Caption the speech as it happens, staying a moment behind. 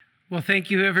Well,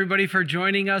 thank you, everybody, for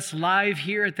joining us live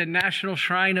here at the National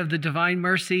Shrine of the Divine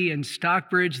Mercy in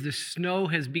Stockbridge. The snow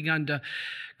has begun to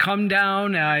come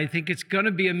down. I think it's going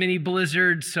to be a mini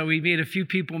blizzard, so a few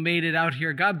people made it out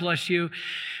here. God bless you.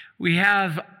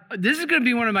 This is going to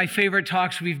be one of my favorite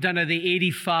talks we've done at the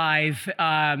 85.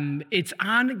 It's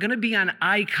going to be on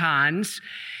icons.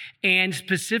 And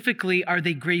specifically, are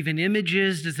they graven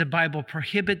images? Does the Bible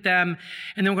prohibit them?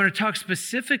 And then we're going to talk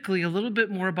specifically a little bit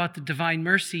more about the Divine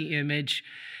Mercy image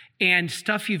and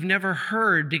stuff you've never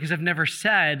heard because I've never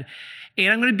said.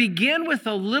 And I'm going to begin with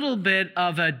a little bit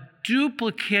of a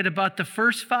duplicate about the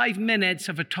first 5 minutes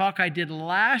of a talk I did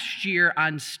last year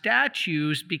on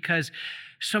statues, because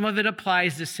some of it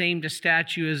applies the same to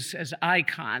statues as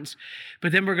icons.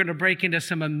 But then we're going to break into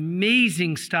some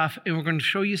amazing stuff, and we're going to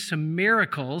show you some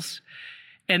miracles.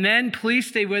 And then please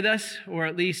stay with us, or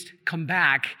at least come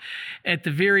back at the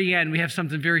very end. We have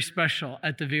something very special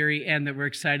at the very end that we're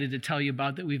excited to tell you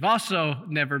about that we've also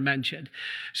never mentioned.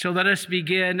 So let us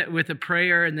begin with a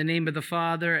prayer in the name of the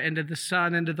Father, and of the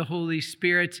Son, and of the Holy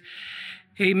Spirit.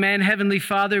 Amen. Heavenly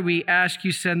Father, we ask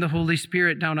you send the Holy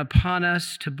Spirit down upon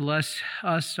us to bless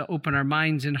us, to open our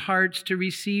minds and hearts to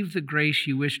receive the grace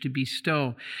you wish to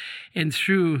bestow. And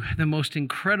through the most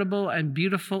incredible and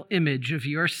beautiful image of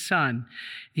your Son,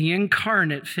 the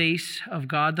incarnate face of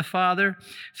God the Father,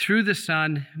 through the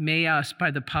Son, may us,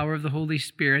 by the power of the Holy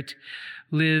Spirit,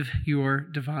 live your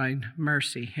divine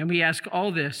mercy. And we ask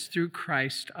all this through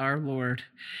Christ our Lord.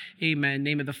 Amen. In the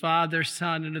name of the Father,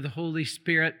 Son, and of the Holy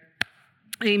Spirit.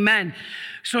 Amen.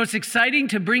 So it's exciting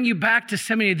to bring you back to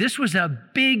seminary. This was a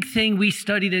big thing we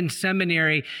studied in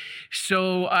seminary.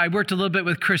 So I worked a little bit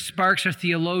with Chris Sparks, our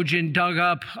theologian, dug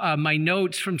up my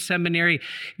notes from seminary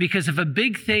because of a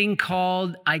big thing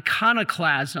called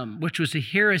iconoclasm, which was a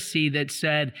heresy that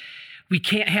said we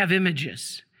can't have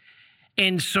images.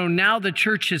 And so now the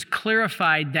church has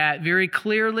clarified that very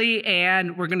clearly,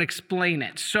 and we're going to explain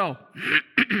it. So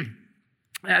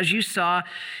as you saw,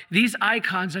 these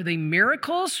icons, are they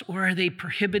miracles or are they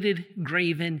prohibited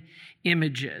graven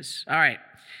images? All right.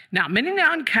 Now, many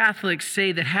non-Catholics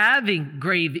say that having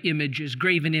graven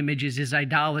images is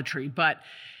idolatry, but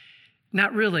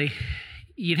not really.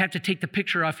 You'd have to take the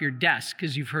picture off your desk,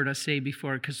 as you've heard us say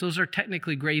before, because those are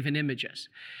technically graven images.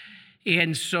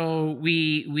 And so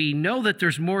we know that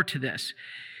there's more to this.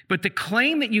 But the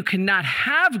claim that you cannot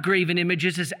have graven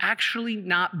images is actually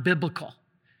not biblical.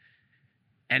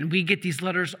 And we get these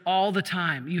letters all the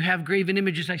time. You have graven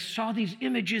images. I saw these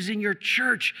images in your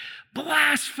church.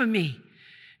 Blasphemy.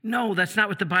 No, that's not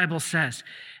what the Bible says.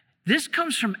 This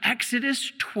comes from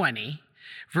Exodus 20,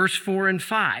 verse 4 and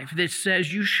 5, that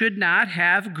says you should not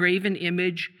have graven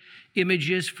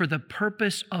images for the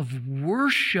purpose of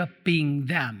worshiping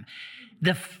them.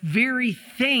 The very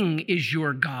thing is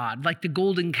your God, like the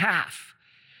golden calf.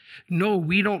 No,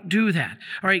 we don't do that.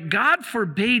 All right, God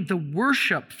forbade the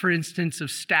worship, for instance,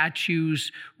 of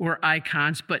statues or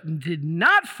icons, but did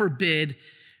not forbid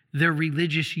their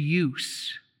religious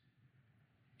use.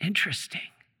 Interesting.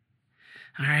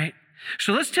 All right,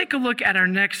 so let's take a look at our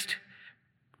next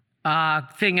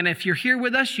thing. And if you're here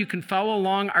with us, you can follow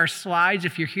along our slides.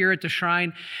 If you're here at the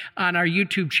shrine on our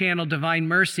YouTube channel, Divine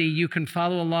Mercy, you can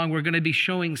follow along. We're going to be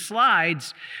showing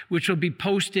slides, which will be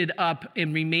posted up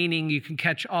and remaining. You can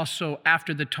catch also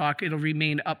after the talk. It'll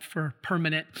remain up for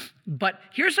permanent. But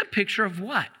here's a picture of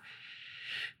what?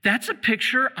 That's a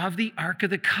picture of the Ark of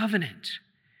the Covenant.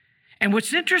 And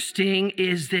what's interesting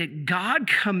is that God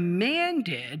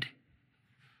commanded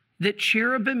that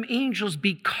cherubim angels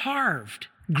be carved,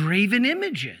 graven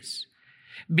images,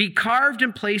 be carved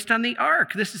and placed on the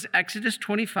ark. This is Exodus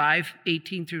 25,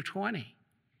 18 through 20.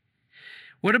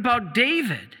 What about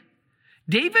David?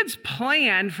 David's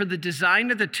plan for the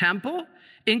design of the temple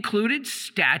included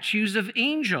statues of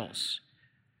angels.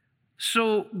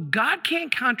 So God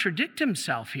can't contradict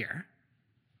himself here.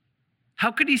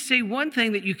 How could he say one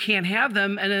thing that you can't have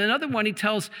them, and then another one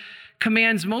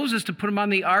commands Moses to put them on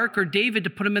the ark, or David to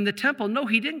put them in the temple? No,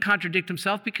 he didn't contradict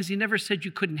himself because he never said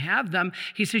you couldn't have them.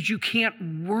 He says you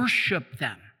can't worship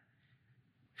them.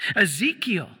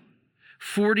 Ezekiel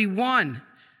 41,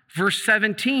 verse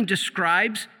 17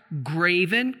 describes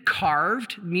graven,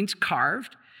 carved, means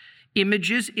carved,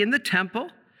 images in the temple.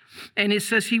 And it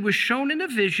says he was shown in a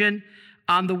vision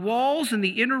on the walls in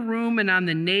the inner room and on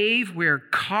the nave where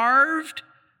carved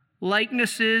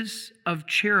likenesses of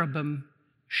cherubim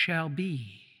shall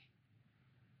be.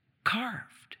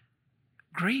 Carved,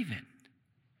 graven.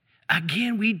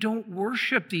 Again, we don't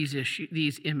worship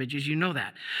these images. You know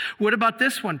that. What about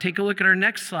this one? Take a look at our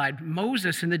next slide.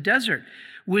 Moses in the desert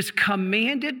was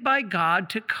commanded by God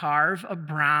to carve a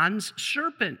bronze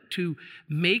serpent, to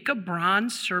make a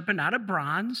bronze serpent out of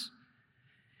bronze,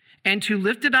 and to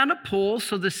lift it on a pole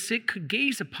so the sick could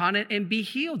gaze upon it and be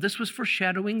healed. This was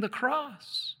foreshadowing the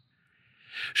cross.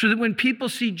 So that when people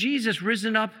see Jesus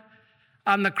risen up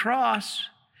on the cross,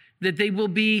 that they will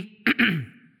be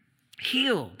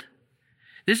healed.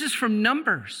 This is from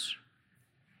Numbers,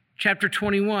 chapter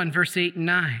 21, verse 8 and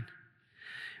 9.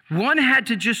 One had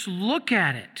to just look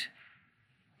at it,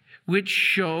 which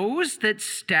shows that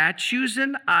statues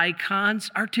and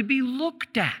icons are to be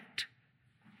looked at,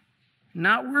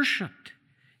 not worshiped,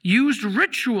 used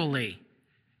ritually,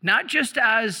 not just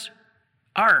as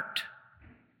art.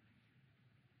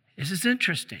 This is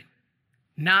interesting.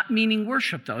 Not meaning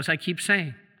worship, though, as I keep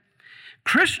saying.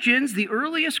 Christians, the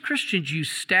earliest Christians,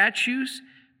 used statues,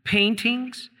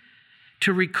 paintings,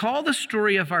 to recall the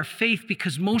story of our faith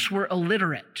because most were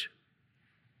illiterate.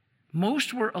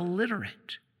 Most were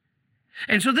illiterate.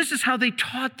 And so this is how they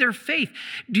taught their faith.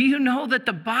 Do you know that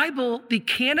the Bible, the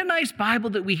canonized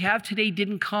Bible that we have today,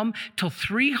 didn't come till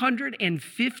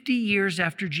 350 years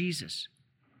after Jesus?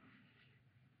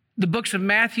 The books of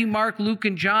Matthew, Mark, Luke,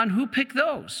 and John, who picked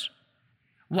those?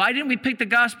 Why didn't we pick the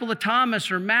Gospel of Thomas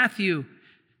or Matthew?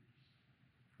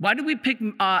 Why did we pick,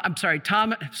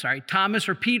 Thomas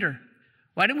or Peter?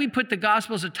 Why didn't we put the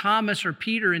Gospels of Thomas or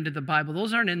Peter into the Bible?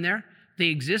 Those aren't in there. They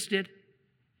existed.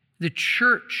 The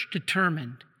church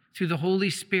determined through the Holy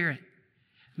Spirit,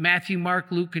 Matthew, Mark,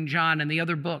 Luke, and John, and the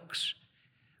other books.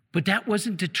 But that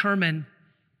wasn't determined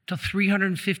till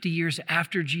 350 years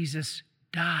after Jesus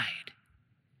died.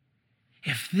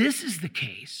 If this is the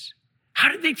case, how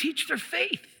did they teach their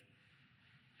faith?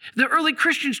 The early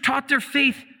Christians taught their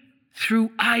faith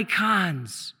through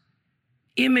icons,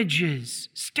 images,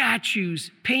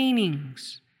 statues,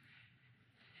 paintings.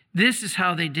 This is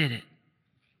how they did it.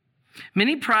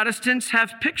 Many Protestants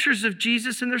have pictures of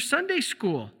Jesus in their Sunday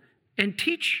school and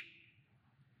teach.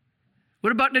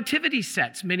 What about nativity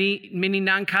sets? Many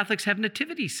non-Catholics have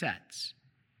nativity sets.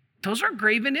 Those are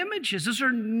graven images. Those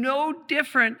are no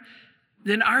different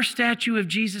than our statue of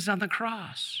Jesus on the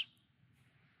cross.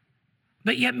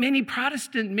 But yet many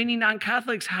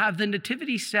non-Catholics have the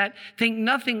nativity set, think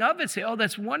nothing of it, say, oh,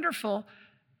 that's wonderful.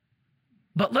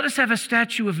 But let us have a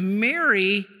statue of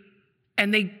Mary,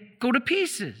 and they go to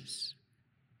pieces.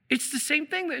 It's the same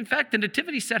thing. In fact, the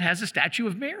nativity set has a statue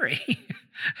of Mary,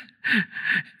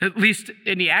 at least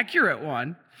in the accurate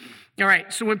one. All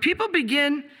right, so when people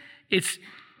begin,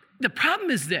 the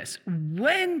problem is this: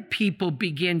 when people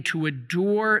begin to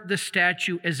adore the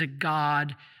statue as a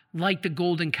god, like the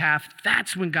golden calf,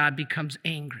 that's when God becomes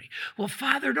angry. Well,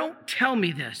 Father, don't tell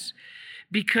me this,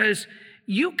 because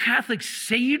you Catholics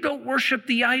say you don't worship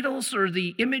the idols or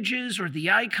the images or the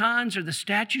icons or the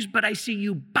statues, but I see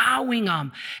you bowing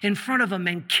them in front of them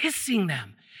and kissing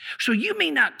them. So you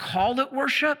may not call it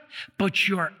worship, but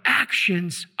your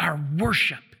actions are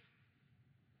worship.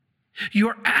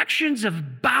 Your actions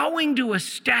of bowing to a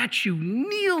statue,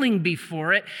 kneeling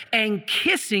before it, and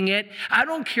kissing it, I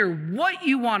don't care what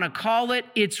you want to call it,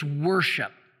 it's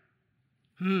worship.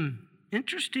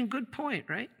 Interesting, good point,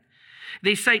 right?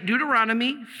 They cite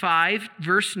Deuteronomy 5,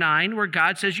 verse 9, where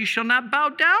God says, you shall not bow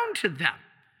down to them.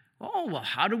 Oh, well,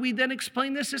 how do we then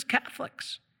explain this as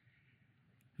Catholics?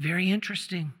 Very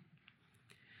interesting.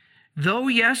 Though,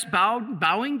 yes,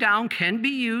 bowing down can be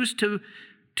used to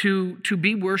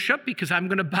be worship, because I'm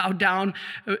going to bow down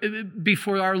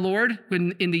before our Lord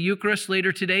in the Eucharist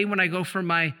later today when I go for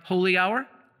my holy hour.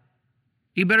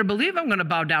 You better believe I'm going to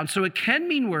bow down. So it can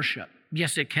mean worship.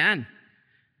 Yes, it can.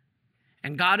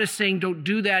 And God is saying, don't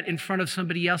do that in front of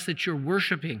somebody else that you're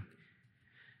worshiping.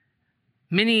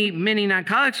 Many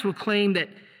non-Catholics will claim that,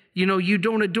 you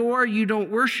don't adore, you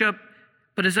don't worship,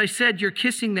 but as I said, you're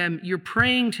kissing them, you're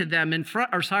praying to them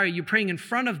you're praying in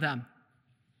front of them.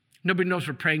 Nobody knows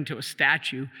we're praying to a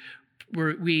statue.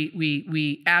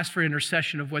 We ask for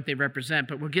intercession of what they represent,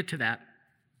 but we'll get to that.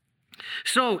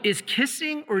 So is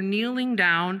kissing or kneeling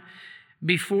down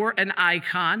before an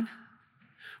icon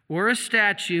or a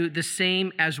statue the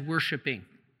same as worshiping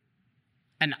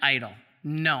an idol?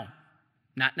 No,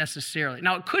 not necessarily.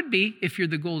 Now, it could be if you're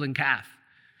the golden calf,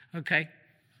 okay?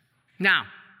 Now,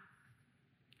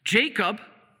 Jacob,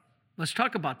 let's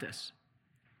talk about this.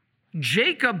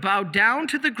 Jacob bowed down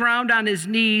to the ground on his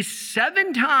knees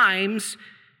 7 times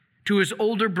to his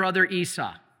older brother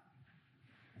Esau.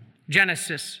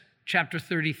 Genesis chapter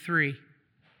 33.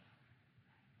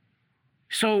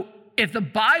 So if the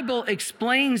Bible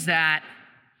explains that,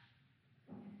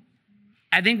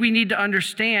 I think we need to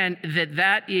understand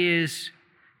that is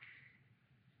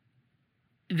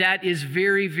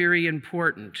very, very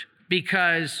important,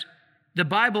 because the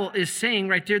Bible is saying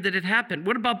right there that it happened.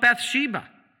 What about Bathsheba?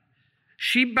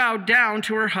 She bowed down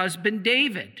to her husband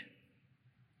David.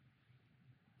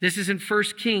 This is in 1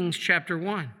 Kings chapter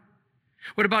 1.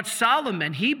 What about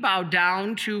Solomon? He bowed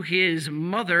down to his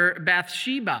mother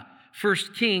Bathsheba, 1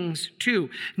 Kings 2.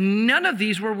 None of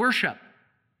these were worship.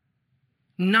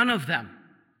 None of them.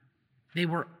 They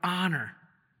were honor.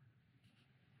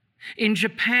 In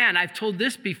Japan, I've told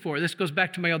this before. This goes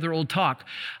back to my other old talk.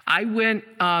 I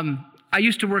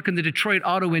used to work in the Detroit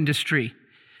auto industry,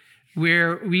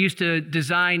 where we used to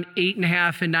design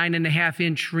 8.5 and 9.5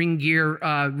 inch ring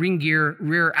gear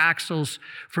rear axles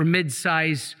for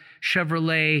mid-size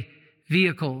Chevrolet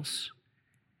vehicles.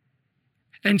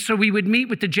 And so we would meet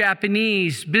with the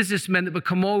Japanese businessmen that would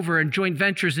come over and joint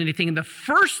ventures and anything. And the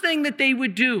first thing that they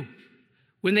would do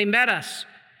when they met us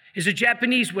is the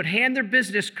Japanese would hand their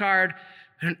business card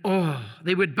and,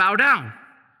 they would bow down.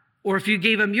 Or if you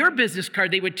gave them your business card,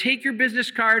 they would take your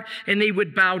business card and they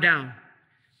would bow down.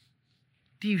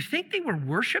 Do you think they were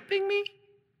worshiping me?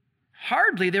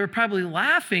 Hardly. They were probably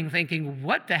laughing, thinking,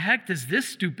 what the heck does this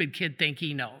stupid kid think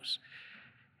he knows?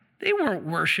 They weren't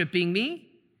worshiping me.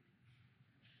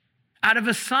 Out of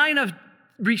a sign of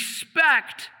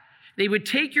respect, they would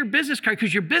take your business card,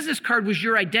 because your business card was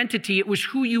your identity. It was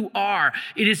who you are.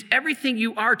 It is everything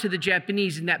you are to the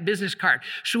Japanese in that business card.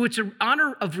 So it's an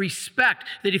honor of respect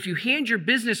that if you hand your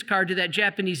business card to that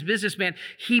Japanese businessman,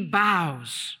 he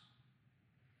bows.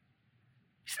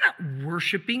 He's not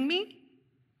worshiping me.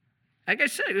 Like I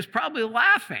said, he was probably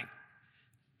laughing,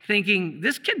 thinking,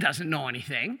 this kid doesn't know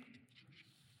anything.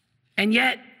 And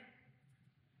yet,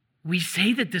 we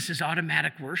say that this is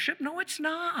automatic worship? No, it's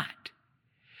not.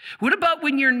 What about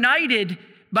when you're knighted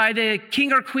by the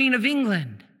King or Queen of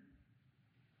England?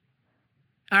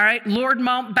 All right, Lord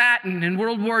Mountbatten in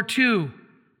World War II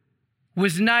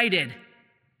was knighted.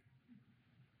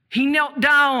 He knelt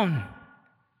down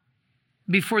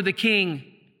before the king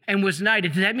and was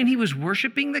knighted. Does that mean he was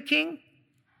worshiping the king?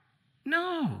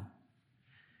 No.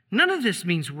 None of this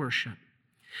means worship.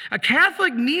 A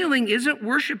Catholic kneeling isn't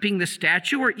worshiping the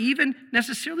statue or even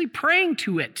necessarily praying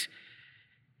to it,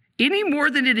 any more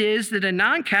than it is that a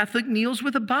non-Catholic kneels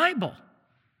with a Bible.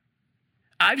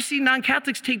 I've seen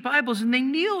non-Catholics take Bibles and they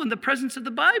kneel in the presence of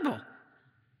the Bible.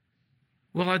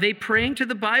 Well, are they praying to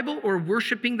the Bible or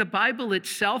worshiping the Bible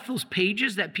itself, those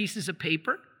pages, that pieces of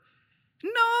paper?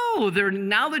 No, they're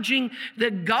acknowledging the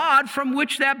God from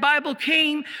which that Bible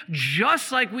came,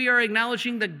 just like we are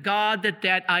acknowledging the God that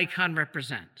that icon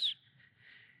represents.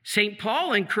 St.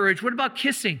 Paul encouraged, what about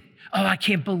kissing? Oh, I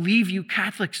can't believe you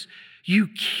Catholics. You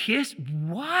kiss?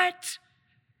 What?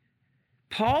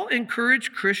 Paul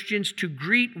encouraged Christians to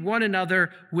greet one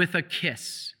another with a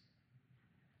kiss.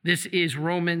 This is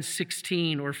Romans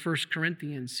 16 or 1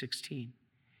 Corinthians 16.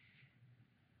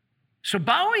 So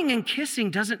bowing and kissing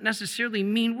doesn't necessarily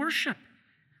mean worship.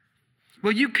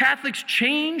 Well, you Catholics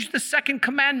changed the second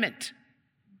commandment.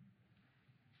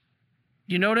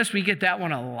 You notice we get that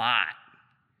one a lot,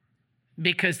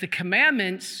 because the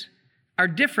commandments are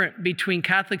different between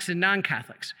Catholics and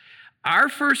non-Catholics. Our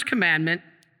first commandment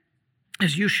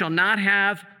is, you shall not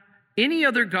have any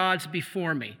other gods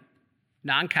before me.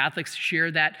 Non-Catholics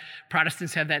share that.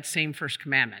 Protestants have that same first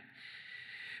commandment.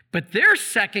 But their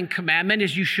second commandment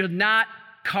is, you should not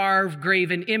carve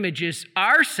graven images.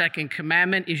 Our second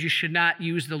commandment is, you should not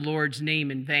use the Lord's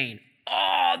name in vain.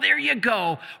 Oh, there you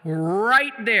go.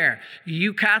 Right there.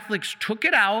 You Catholics took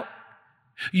it out.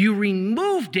 You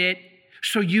removed it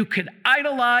so you could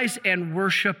idolize and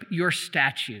worship your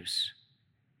statues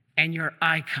and your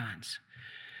icons.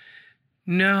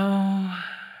 No.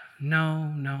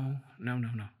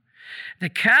 The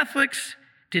Catholics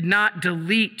did not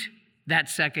delete that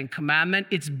second commandment.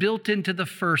 It's built into the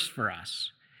first for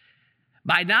us.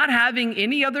 By not having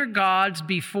any other gods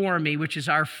before me, which is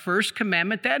our first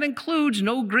commandment, that includes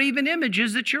no graven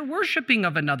images that you're worshiping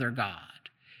of another god.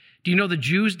 Do you know the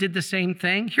Jews did the same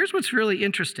thing? Here's what's really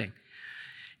interesting.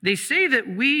 They say that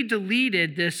we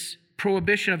deleted this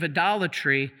prohibition of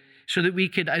idolatry so that we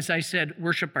could, as I said,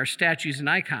 worship our statues and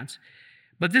icons.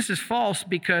 But this is false,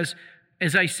 because,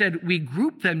 as I said, we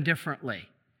group them differently.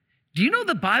 Do you know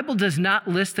the Bible does not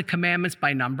list the commandments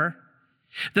by number?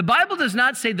 The Bible does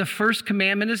not say the first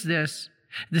commandment is this,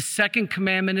 the second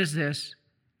commandment is this,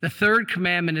 the third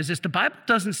commandment is this. The Bible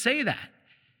doesn't say that.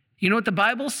 You know what the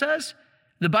Bible says?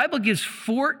 The Bible gives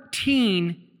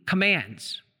 14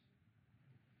 commands.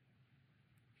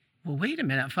 Well, wait a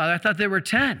minute, Father, I thought there were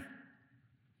 10.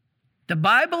 The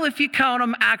Bible, if you count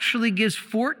them, actually gives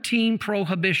 14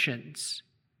 prohibitions.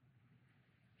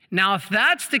 Now, if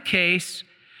that's the case,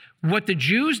 what the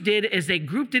Jews did is they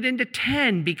grouped it into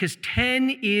 10 because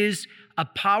 10 is a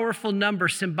powerful number,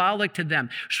 symbolic to them.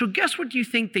 So guess what you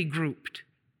think they grouped?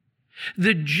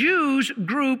 The Jews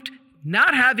grouped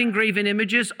not having graven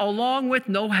images along with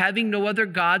having no other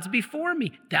gods before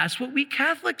me. That's what we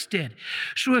Catholics did.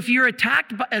 So if you're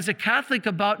attacked as a Catholic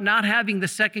about not having the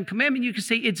second commandment, you can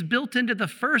say it's built into the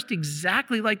first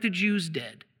exactly like the Jews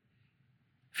did.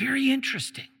 Very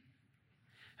interesting.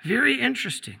 Very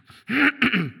interesting.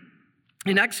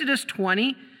 In Exodus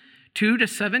 22 to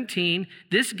 17,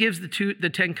 this gives the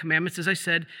 10 commandments. As I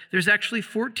said, there's actually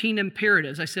 14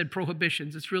 imperatives. I said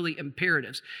prohibitions. It's really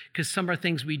imperatives because some are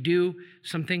things we do,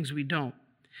 some things we don't.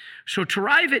 So to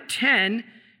arrive at 10,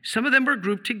 some of them were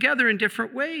grouped together in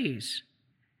different ways.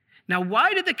 Now,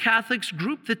 why did the Catholics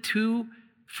group the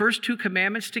first two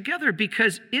commandments together?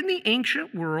 Because in the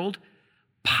ancient world,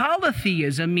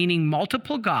 polytheism, meaning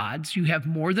multiple gods, you have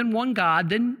more than one God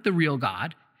than the real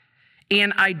God,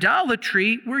 and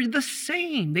idolatry were the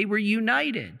same. They were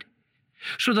united.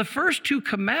 So the first two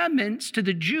commandments to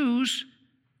the Jews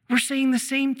were saying the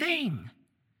same thing.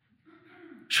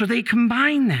 So they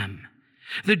combined them.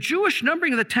 The Jewish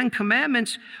numbering of the 10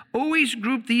 commandments always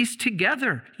grouped these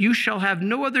together. You shall have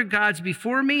no other gods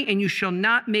before me, and you shall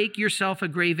not make yourself a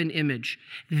graven image.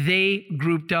 They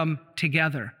grouped them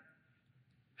together.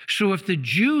 So if the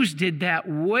Jews did that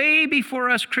way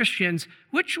before us Christians,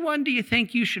 which one do you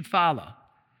think you should follow?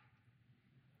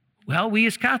 Well, we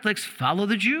as Catholics follow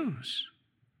the Jews.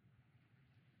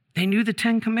 They knew the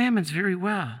 10 commandments very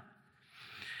well.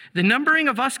 The numbering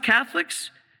of us Catholics,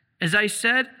 as I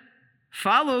said,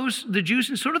 follows the Jews,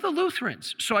 and so do the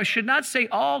Lutherans. So I should not say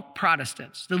all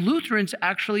Protestants. The Lutherans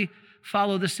actually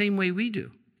follow the same way we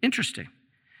do. Interesting.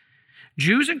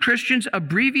 Jews and Christians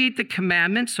abbreviate the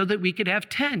commandments so that we could have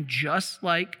 10, just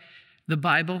like the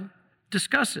Bible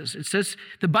discusses. It says,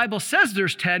 the Bible says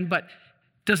there's 10, but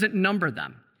doesn't number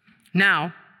them.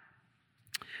 Now,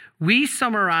 we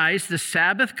summarize the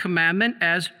Sabbath commandment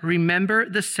as remember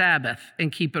the Sabbath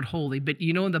and keep it holy. But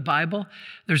you know, in the Bible,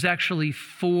 there's actually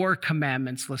 4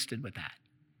 commandments listed with that.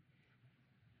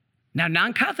 Now,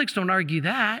 non-Catholics don't argue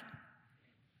that.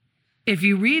 If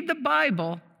you read the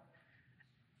Bible,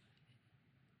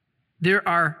 there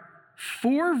are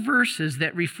 4 verses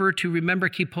that refer to remember,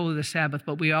 keep holy the Sabbath,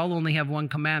 but we all only have 1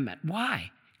 commandment.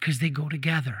 Why? Because they go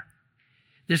together.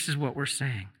 This is what we're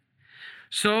saying.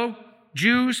 So,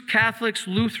 Jews, Catholics,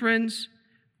 Lutherans,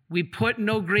 we put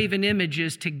no graven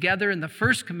images together in the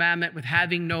first commandment with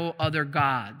having no other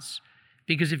gods.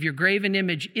 Because if your graven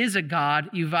image is a god,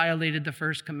 you violated the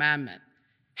first commandment.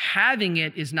 Having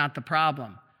it is not the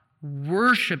problem.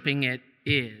 Worshiping it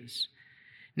is.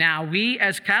 Now, we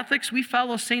as Catholics, we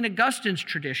follow St. Augustine's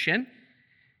tradition,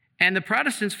 and the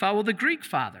Protestants follow the Greek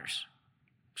fathers.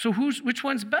 So which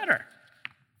one's better?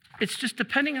 It's just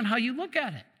depending on how you look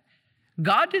at it.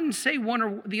 God didn't say one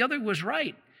or the other was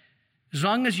right, as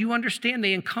long as you understand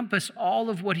they encompass all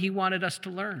of what he wanted us to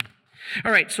learn.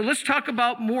 All right, so let's talk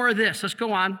about more of this. Let's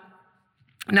go on.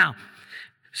 Now,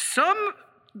 some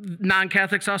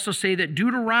non-Catholics also say that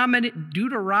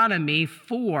Deuteronomy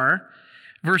 4,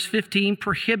 verse 15,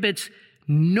 prohibits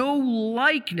no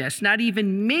likeness, not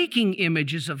even making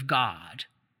images of God.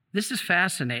 This is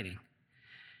fascinating.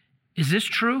 Is this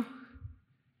true?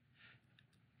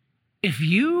 If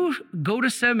you go to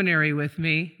seminary with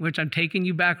me, which I'm taking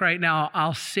you back right now,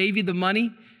 I'll save you the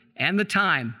money and the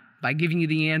time by giving you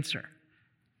the answer.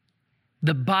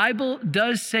 The Bible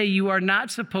does say you are not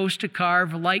supposed to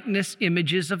carve likeness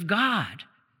images of God.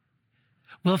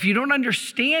 Well, if you don't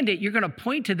understand it, you're going to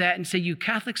point to that and say, you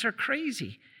Catholics are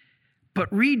crazy.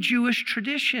 But read Jewish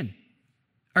tradition,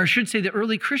 or I should say the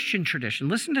early Christian tradition.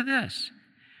 Listen to this.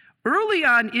 Early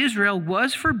on, Israel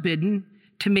was forbidden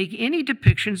to make any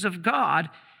depictions of God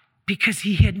because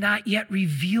he had not yet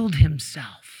revealed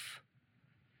himself.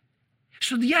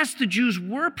 So yes, the Jews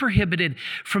were prohibited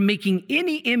from making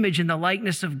any image in the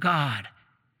likeness of God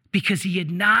because he had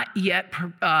not yet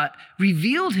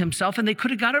revealed himself, and they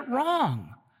could have got it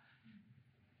wrong.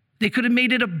 They could have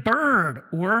made it a bird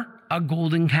or a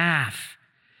golden calf.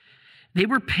 They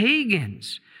were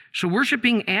pagans, so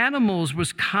worshiping animals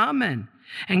was common,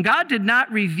 and God did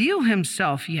not reveal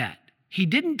himself yet. He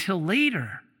didn't till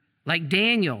later, like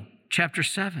Daniel chapter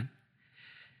 7.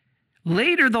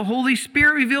 Later, the Holy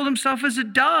Spirit revealed himself as a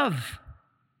dove.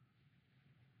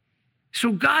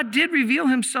 So God did reveal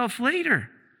himself later.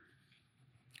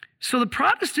 So the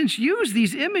Protestants use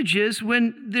these images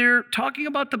when they're talking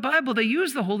about the Bible. They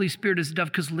use the Holy Spirit as a dove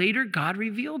because later God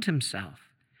revealed himself.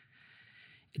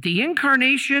 At the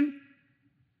incarnation,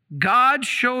 God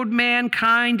showed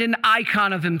mankind an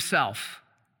icon of himself.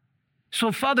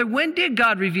 So, Father, when did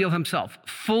God reveal himself?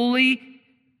 Fully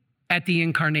at the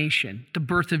incarnation, the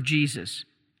birth of Jesus.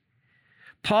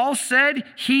 Paul said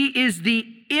he is the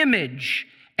image.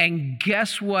 And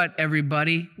guess what,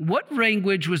 everybody? What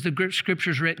language was the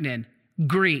scriptures written in?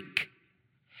 Greek.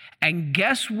 And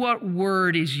guess what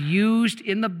word is used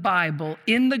in the Bible,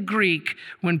 in the Greek,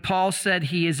 when Paul said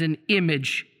he is an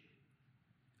image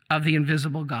of the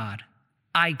invisible God?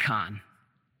 Icon.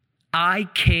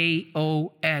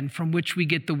 I-K-O-N, from which we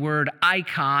get the word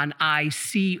icon,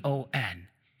 I-C-O-N.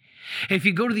 If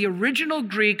you go to the original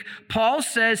Greek, Paul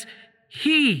says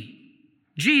he,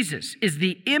 Jesus, is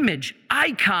the image,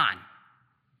 icon,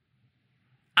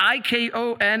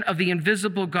 I-K-O-N, of the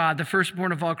invisible God, the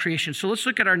firstborn of all creation. So let's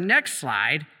look at our next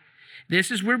slide.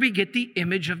 This is where we get the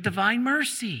image of divine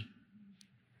mercy.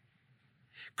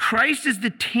 Christ is the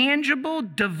tangible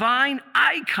divine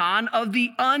icon of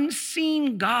the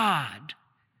unseen God.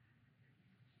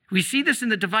 We see this in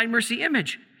the divine mercy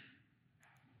image.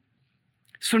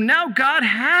 So now God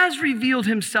has revealed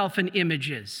himself in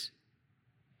images.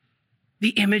 The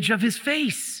image of his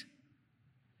face.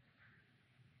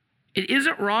 It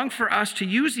isn't wrong for us to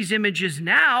use these images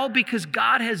now because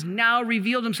God has now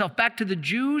revealed himself. Back to the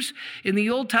Jews in the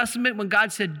Old Testament, when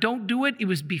God said, don't do it, it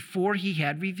was before he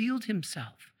had revealed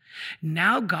himself.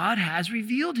 Now God has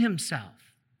revealed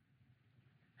himself.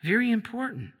 Very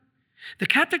important. The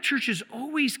Catholic Church has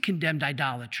always condemned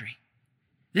idolatry.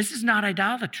 This is not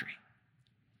idolatry.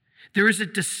 There is a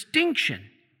distinction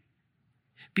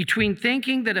between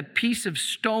thinking that a piece of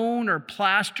stone or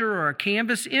plaster or a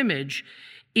canvas image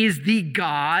is the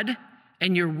God,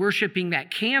 and you're worshiping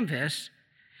that canvas,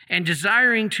 and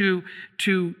desiring to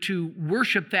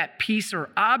worship that piece or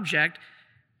object,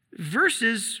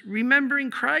 versus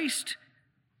remembering Christ,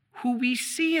 who we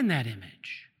see in that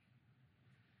image.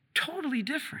 Totally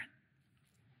different.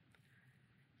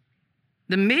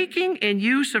 The making and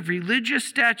use of religious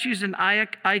statues and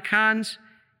icons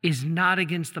is not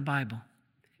against the Bible.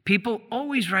 People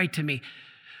always write to me,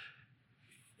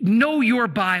 know your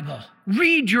Bible,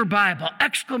 read your Bible,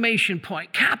 exclamation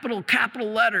point, capital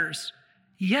letters.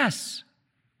 Yes,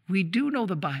 we do know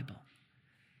the Bible.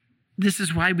 This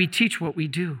is why we teach what we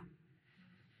do.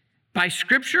 By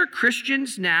Scripture,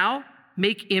 Christians now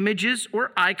make images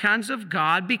or icons of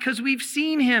God because we've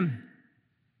seen him.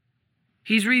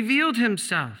 He's revealed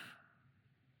himself.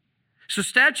 So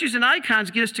statues and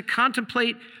icons get us to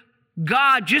contemplate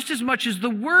God just as much as the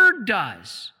Word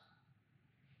does.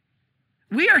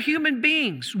 We are human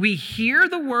beings. We hear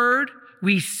the Word,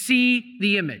 we see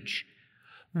the image.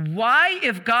 Why,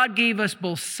 if God gave us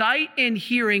both sight and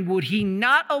hearing, would he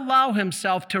not allow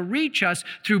himself to reach us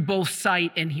through both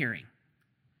sight and hearing?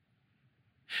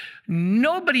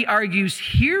 Nobody argues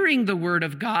hearing the Word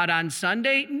of God on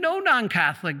Sunday. No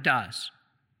non-Catholic does.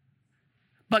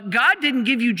 But God didn't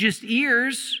give you just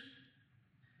ears.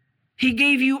 He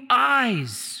gave you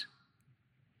eyes.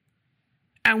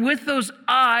 And with those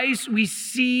eyes, we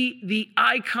see the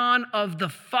icon of the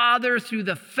Father through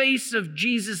the face of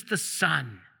Jesus the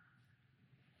Son.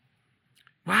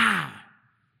 Wow.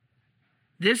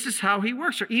 This is how he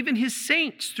works, or even his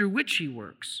saints through which he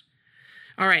works.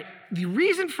 All right, the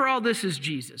reason for all this is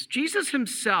Jesus. Jesus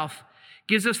himself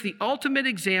gives us the ultimate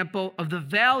example of the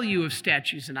value of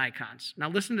statues and icons. Now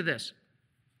listen to this.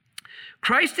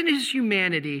 Christ in his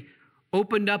humanity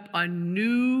opened up a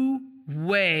new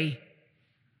way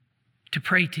to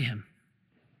pray to him.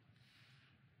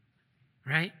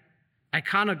 Right?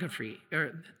 Iconography,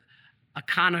 or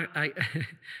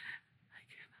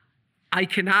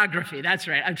iconography, that's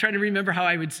right. I'm trying to remember how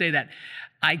I would say that.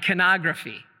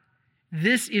 Iconography.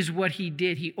 This is what he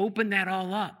did. He opened that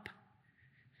all up.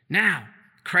 Now,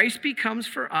 Christ becomes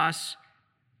for us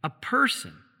a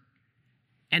person,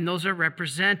 and those are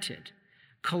represented.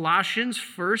 Colossians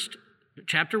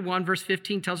chapter 1, verse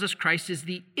 15 tells us Christ is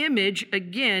the image,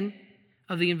 again,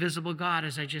 of the invisible God,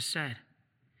 as I just said.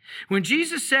 When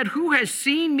Jesus said, "Who has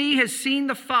seen me has seen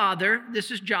the Father,"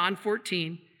 this is John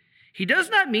 14, he does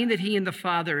not mean that he and the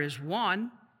Father is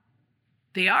one.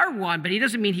 They are one, but he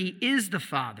doesn't mean he is the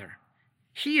Father.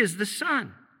 He is the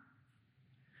Son.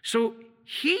 So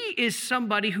he is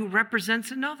somebody who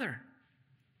represents another.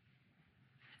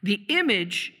 The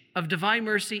image of divine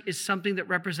mercy is something that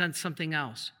represents something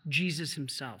else, Jesus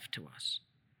himself to us.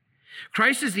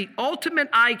 Christ is the ultimate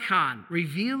icon,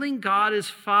 revealing God as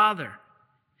Father.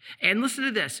 And listen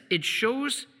to this.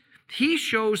 He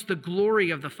shows the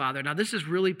glory of the Father. Now, this is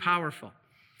really powerful.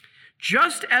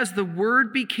 Just as the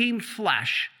Word became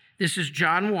flesh, this is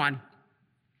John 1,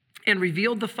 and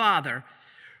revealed the Father,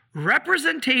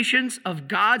 Representations of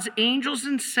God's angels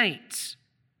and saints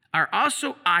are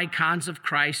also icons of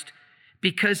Christ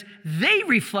because they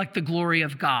reflect the glory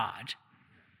of God.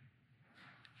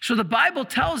 So the Bible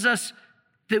tells us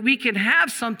that we can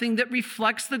have something that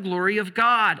reflects the glory of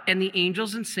God, and the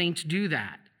angels and saints do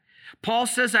that. Paul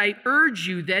says, I urge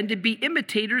you then to be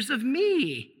imitators of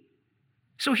me.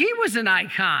 So he was an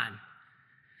icon.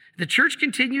 The church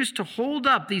continues to hold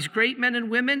up these great men and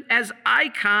women as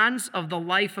icons of the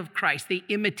life of Christ. They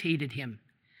imitated him.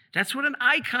 That's what an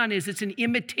icon is. It's an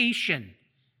imitation.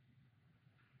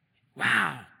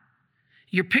 Wow.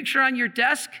 Your picture on your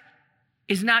desk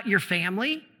is not your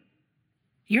family.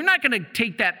 You're not going to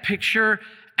take that picture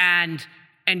and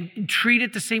treat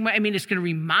it the same way. I mean, it's going to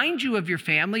remind you of your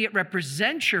family. It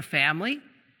represents your family.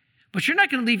 But you're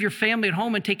not going to leave your family at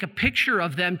home and take a picture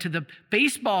of them to the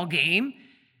baseball game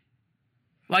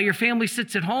while your family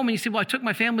sits at home and you say, well, I took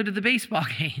my family to the baseball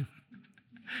game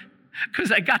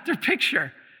because I got their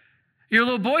picture. Your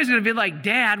little boy's going to be like,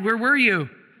 Dad, where were you?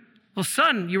 Well,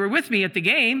 son, you were with me at the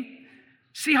game.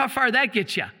 See how far that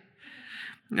gets you.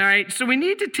 All right, so we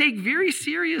need to take very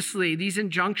seriously these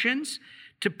injunctions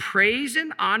to praise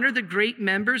and honor the great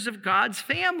members of God's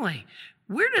family.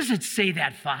 Where does it say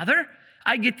that, Father?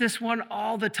 I get this one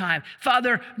all the time.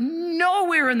 Father,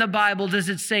 nowhere in the Bible does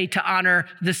it say to honor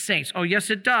the saints. Oh, yes,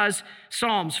 it does.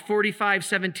 Psalms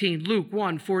 45:17, Luke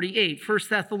 1:48, 1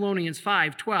 Thessalonians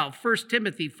 5:12, 1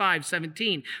 Timothy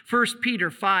 5:17, 1 Peter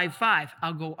 5:5.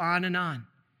 I'll go on and on.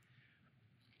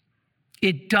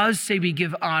 It does say we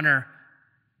give honor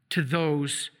to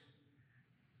those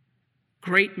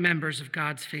great members of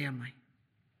God's family.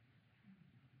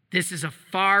 This is a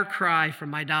far cry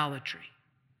from idolatry.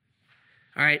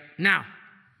 All right, now,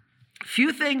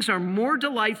 few things are more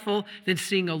delightful than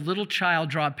seeing a little child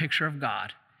draw a picture of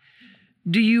God.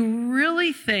 Do you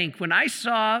really think, when I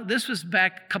saw, this was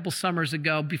back a couple summers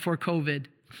ago before COVID,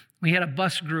 we had a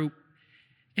bus group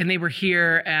and they were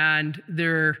here and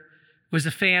there was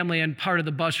a family and part of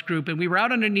the bus group and we were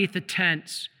out underneath the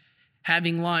tents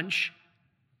having lunch.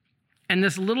 And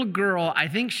this little girl, I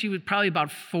think she was probably about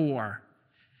 4.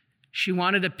 She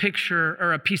wanted a picture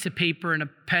or a piece of paper and a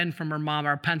pen from her mom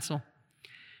or a pencil.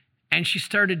 And she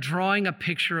started drawing a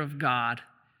picture of God.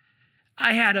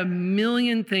 I had a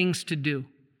million things to do.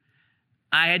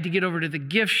 I had to get over to the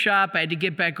gift shop. I had to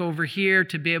get back over here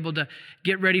to be able to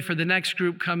get ready for the next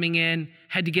group coming in.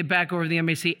 Had to get back over to the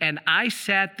MAC. And I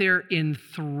sat there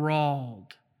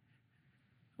enthralled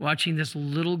watching this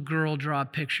little girl draw a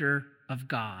picture of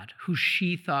God, who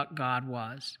she thought God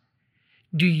was.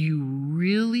 Do you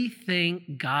really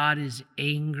think God is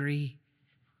angry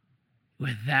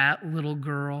with that little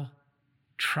girl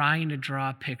trying to draw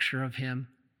a picture of him?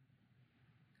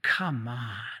 Come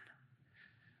on.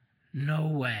 No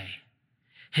way.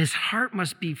 His heart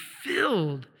must be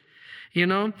filled, you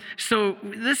know? So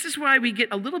this is why we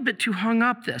get a little bit too hung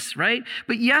up this, right?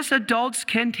 But yes, adults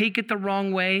can take it the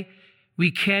wrong way.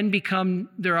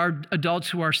 There are adults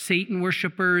who are Satan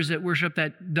worshipers that worship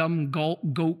that dumb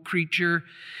goat creature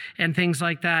and things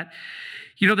like that.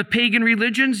 You know, the pagan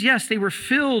religions, yes, they were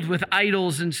filled with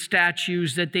idols and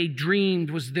statues that they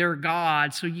dreamed was their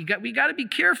God. So we got to be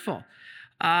careful.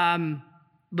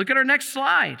 Look at our next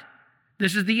slide.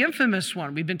 This is the infamous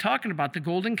one. We've been talking about the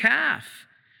golden calf,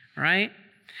 right?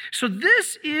 So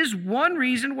this is one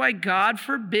reason why God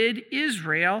forbid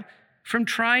Israel from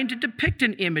trying to depict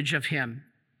an image of him,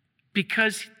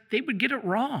 because they would get it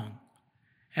wrong,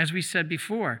 as we said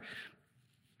before.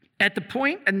 At the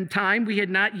point in time, God had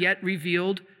not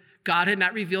revealed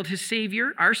his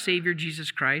Savior, our Savior, Jesus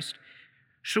Christ,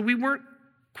 so we weren't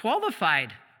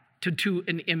qualified to do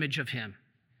an image of him.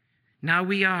 Now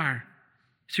we are,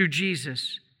 through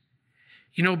Jesus.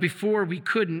 You know, before we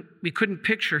couldn't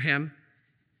picture him,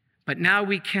 but now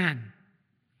we can.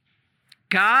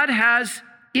 God has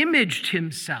imaged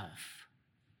himself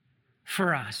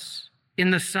for us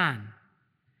in the Son.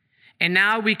 And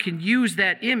now we can use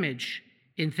that image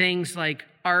in things like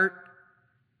art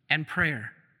and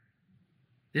prayer.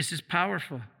 This is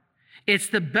powerful. It's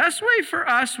the best way for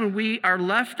us when we are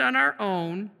left on our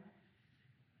own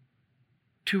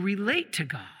to relate to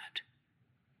God.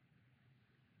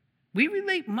 We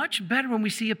relate much better when we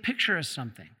see a picture of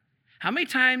something. How many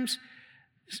times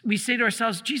we say to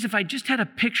ourselves, geez, if I just had a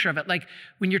picture of it, like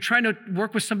when you're trying to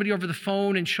work with somebody over the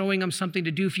phone and showing them something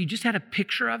to do, if you just had a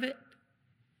picture of it,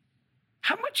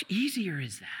 how much easier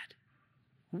is that?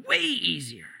 Way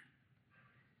easier.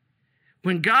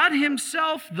 When God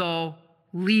himself, though,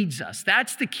 leads us,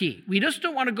 that's the key. We just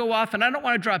don't want to go off, and I don't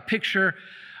want to draw a picture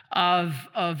of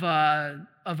a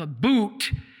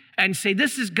boot and say,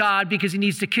 this is God because he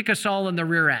needs to kick us all in the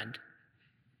rear end.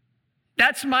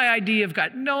 That's my idea of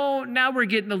God. No, now we're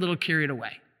getting a little carried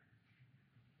away.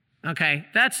 Okay,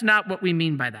 that's not what we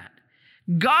mean by that.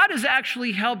 God has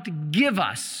actually helped give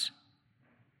us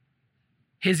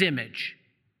his image,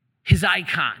 his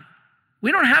icon.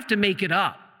 We don't have to make it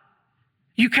up.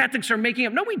 You Catholics are making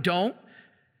up. No, we don't.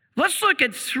 Let's look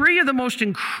at three of the most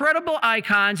incredible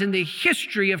icons in the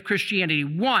history of Christianity.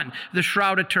 One, the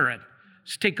Shroud of Turin.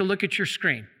 Let's take a look at your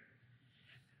screen.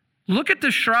 Look at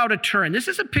the Shroud of Turin. This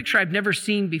is a picture I've never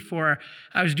seen before.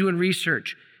 I was doing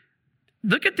research.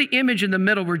 Look at the image in the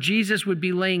middle where Jesus would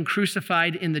be laying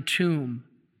crucified in the tomb.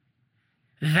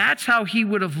 That's how he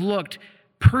would have looked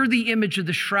per the image of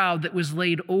the shroud that was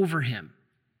laid over him.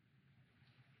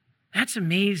 That's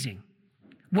amazing.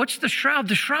 What's the shroud?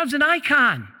 The shroud's an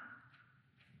icon.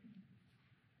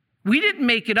 We didn't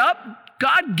make it up.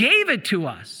 God gave it to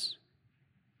us.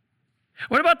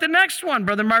 What about the next one,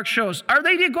 Brother Mark shows? Our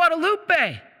Lady of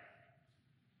Guadalupe.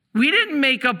 We didn't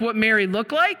make up what Mary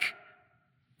looked like.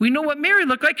 We know what Mary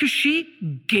looked like because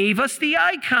she gave us the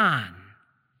icon.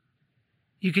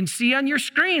 You can see on your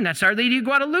screen, that's Our Lady of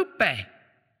Guadalupe.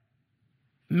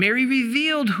 Mary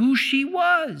revealed who she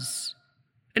was,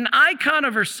 an icon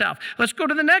of herself. Let's go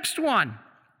to the next one,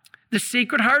 the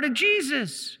Sacred Heart of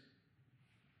Jesus.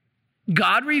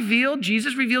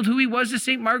 Jesus revealed who he was to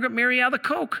St. Margaret Mary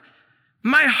Alacoque.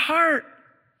 My heart,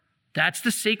 that's the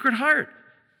Sacred Heart,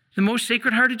 the most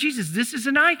Sacred Heart of Jesus. This is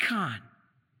an icon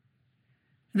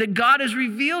that God has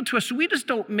revealed to us. So we just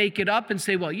don't make it up and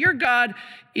say, well, your God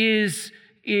is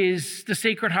the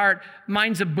Sacred Heart.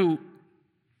 Mine's a boot.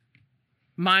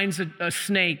 Mine's a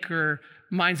snake, or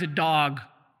mine's a dog.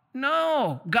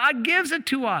 No, God gives it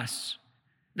to us.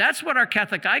 That's what our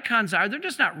Catholic icons are. They're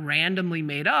just not randomly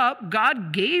made up.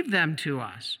 God gave them to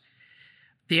us.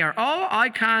 They are all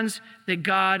icons that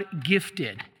God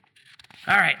gifted.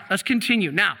 All right, let's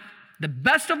continue. Now, the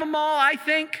best of them all, I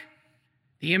think,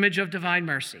 the image of divine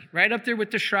mercy, right up there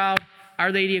with the shroud,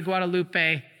 Our Lady of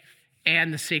Guadalupe,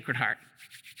 and the Sacred Heart.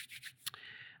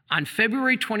 On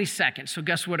February 22nd, so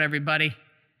guess what, everybody?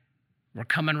 We're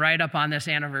coming right up on this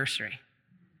anniversary.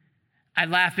 I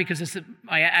laugh because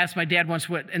I asked my dad once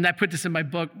and I put this in my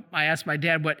book, I asked my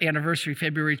dad what anniversary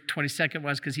February 22nd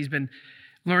was because he's been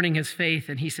learning his faith,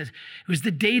 and he says, it was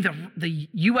the day the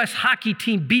U.S. hockey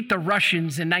team beat the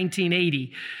Russians in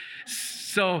 1980.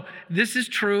 So this is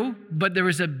true, but there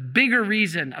was a bigger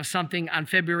reason of something on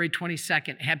February 22nd.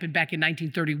 It happened back in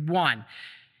 1931.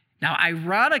 Now,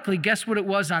 ironically, guess what it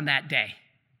was on that day?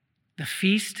 The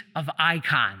Feast of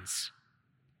Icons.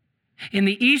 In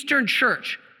the Eastern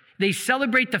Church, they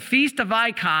celebrate the Feast of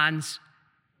Icons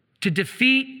to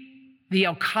defeat the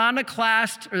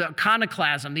iconoclast, or the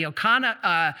iconoclasm, the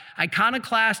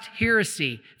iconoclast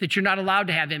heresy that you're not allowed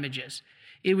to have images.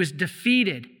 It was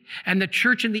defeated. And the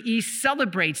church in the East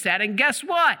celebrates that. And guess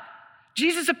what?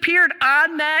 Jesus appeared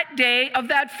on that day of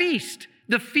that feast,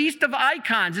 the Feast of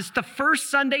Icons. It's the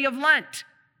first Sunday of Lent.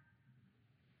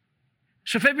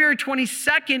 So February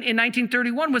 22nd in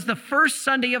 1931 was the first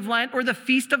Sunday of Lent, or the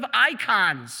Feast of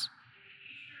Icons.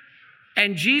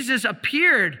 And Jesus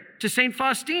appeared to St.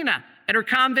 Faustina at her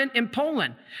convent in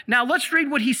Poland. Now let's read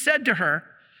what he said to her.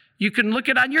 You can look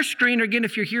it on your screen, or again,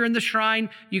 if you're here in the shrine,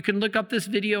 you can look up this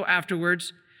video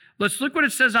afterwards. Let's look what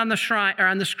it says on the shrine, or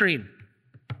on the screen.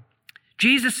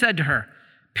 Jesus said to her,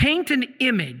 paint an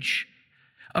image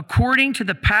according to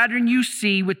the pattern you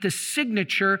see with the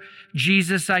signature,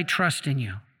 Jesus, I trust in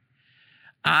you.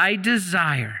 I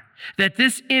desire that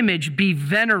this image be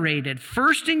venerated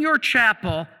first in your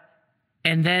chapel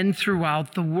and then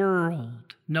throughout the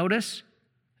world. Notice,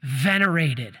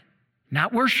 venerated,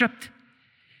 not worshiped.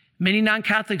 Many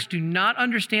non-Catholics do not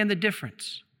understand the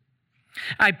difference.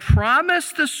 I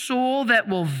promise the soul that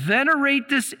will venerate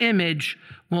this image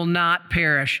will not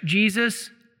perish. Jesus,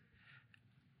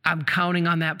 I'm counting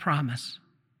on that promise.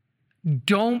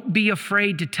 Don't be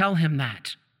afraid to tell him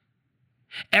that.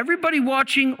 Everybody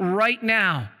watching right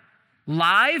now,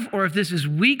 live, or if this is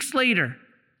weeks later,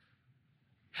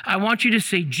 I want you to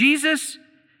say, Jesus,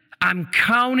 I'm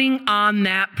counting on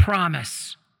that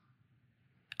promise.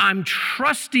 I'm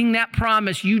trusting that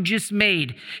promise you just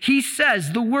made. He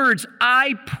says the words,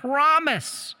 I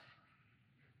promise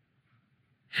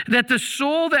that the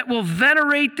soul that will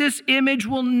venerate this image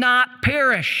will not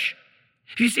perish.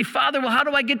 If you say, Father, well, how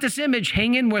do I get this image?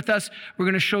 Hang in with us. We're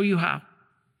going to show you how.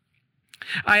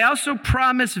 I also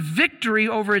promise victory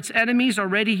over its enemies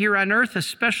already here on earth,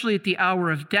 especially at the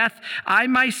hour of death. I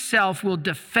myself will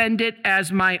defend it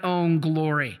as my own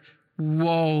glory.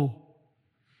 Whoa.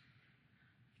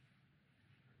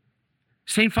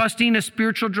 St. Faustina's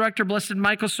spiritual director, Blessed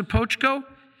Michael Sopoćko,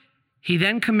 He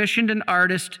then commissioned an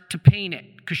artist to paint it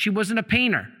because she wasn't a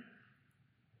painter.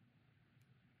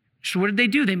 So what did they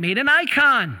do? They made an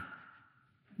icon.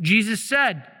 Jesus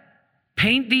said,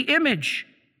 paint the image.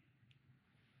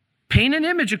 Paint an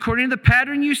image according to the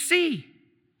pattern you see.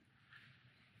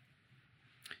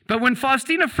 But when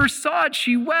Faustina first saw it,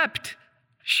 she wept.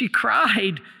 She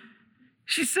cried.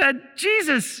 She said,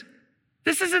 Jesus,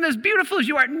 this isn't as beautiful as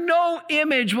you are. No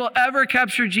image will ever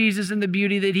capture Jesus in the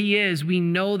beauty that he is. We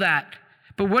know that.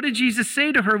 But what did Jesus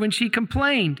say to her when she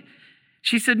complained?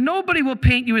 She said, nobody will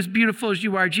paint you as beautiful as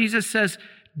you are. Jesus says,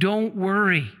 don't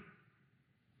worry.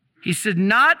 He said,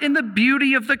 not in the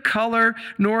beauty of the color,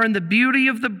 nor in the beauty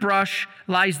of the brush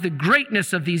lies the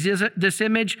greatness of this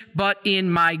image, but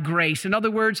in my grace. In other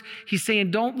words, he's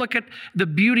saying, don't look at the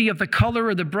beauty of the color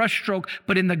or the brush stroke,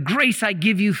 but in the grace I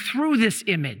give you through this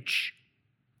image.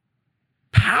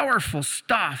 Powerful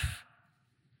stuff.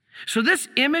 So this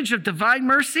image of divine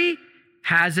mercy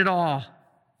has it all.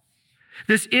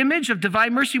 This image of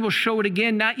divine mercy, we'll show it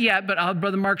again, not yet, but I'll have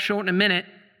Brother Mark show it in a minute,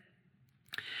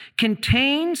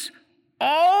 contains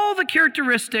all the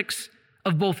characteristics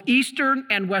of both Eastern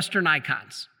and Western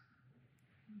icons.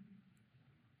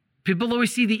 People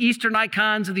always see the Eastern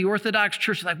icons of the Orthodox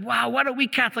Church, like, wow, why don't we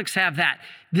Catholics have that?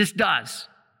 This does.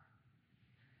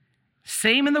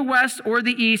 Same in the West or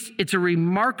the East. It's a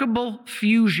remarkable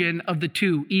fusion of the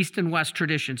two, East and West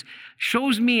traditions.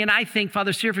 Shows me, and I think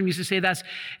Father Seraphim used to say this,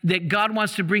 that God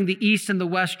wants to bring the East and the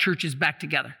West churches back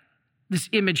together. This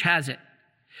image has it.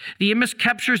 The image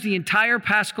captures the entire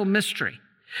Paschal mystery.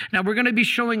 Now, we're going to be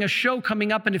showing a show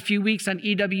coming up in a few weeks on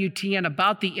EWTN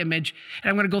about the image, and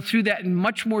I'm going to go through that in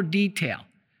much more detail.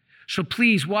 So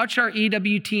please watch our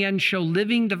EWTN show,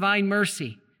 Living Divine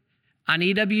Mercy, on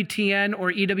EWTN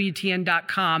or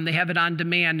EWTN.com. They have it on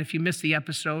demand if you missed the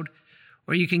episode,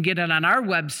 or you can get it on our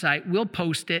website. We'll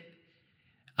post it,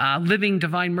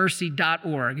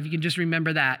 livingdivinemercy.org. If you can just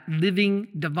remember that,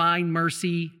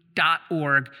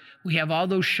 livingdivinemercy.org. We have all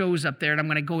those shows up there, and I'm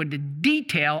going to go into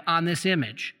detail on this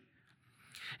image.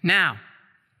 Now,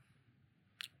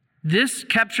 this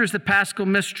captures the Paschal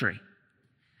mystery.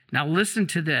 Now listen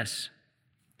to this.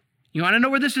 You want to know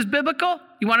where this is biblical?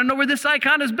 You want to know where this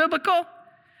icon is biblical?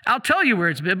 I'll tell you where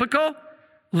it's biblical.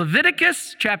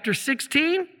 Leviticus chapter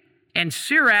 16 and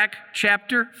Sirach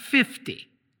chapter 50.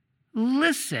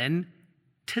 Listen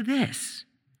to this.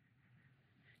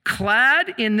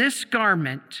 Clad in this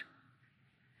garment,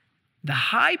 the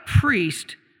high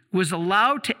priest was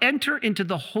allowed to enter into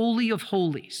the Holy of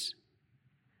Holies.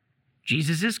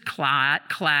 Jesus is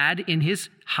clad in his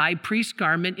high priest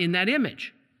garment in that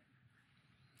image.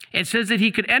 It says that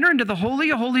he could enter into the Holy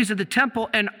of Holies of the temple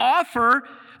and offer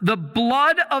the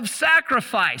blood of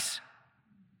sacrifice.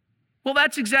 Well,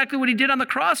 that's exactly what he did on the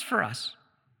cross for us.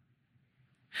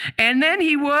 And then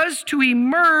he was to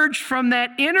emerge from that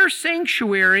inner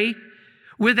sanctuary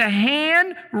with a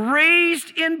hand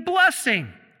raised in blessing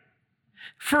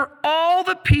for all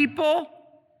the people.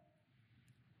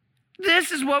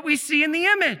 This is what we see in the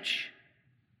image.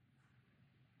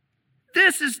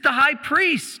 This is the high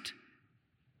priest.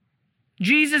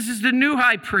 Jesus is the new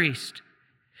high priest.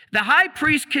 The high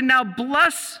priest can now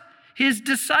bless his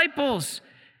disciples.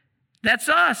 That's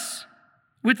us.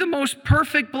 With the most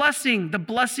perfect blessing, the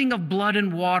blessing of blood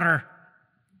and water.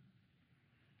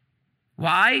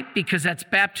 Why? Because that's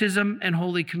baptism and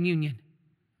Holy Communion.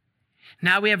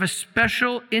 Now we have a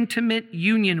special, intimate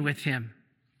union with him.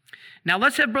 Now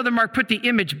let's have Brother Mark put the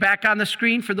image back on the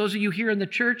screen. For those of you here in the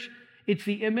church, it's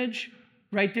the image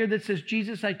right there that says,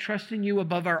 Jesus, I trust in you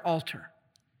above our altar.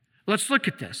 Let's look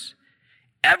at this.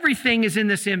 Everything is in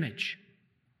this image.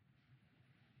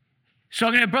 So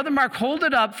I'm going to have Brother Mark hold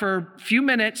it up for a few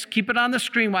minutes, keep it on the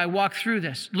screen while I walk through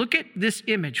this. Look at this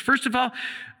image. First of all,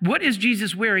 what is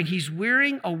Jesus wearing? He's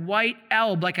wearing a white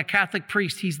alb like a Catholic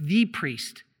priest. He's the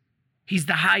priest. He's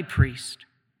the high priest.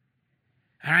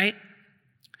 All right?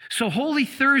 So Holy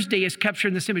Thursday is captured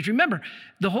in this image. Remember,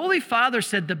 the Holy Father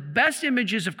said the best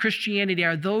images of Christianity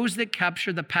are those that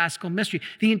capture the Paschal mystery.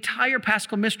 The entire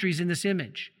Paschal mystery is in this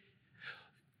image.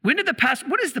 What is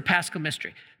the Paschal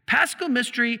mystery? Paschal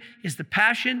mystery is the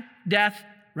passion, death,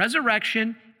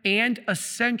 resurrection, and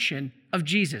ascension of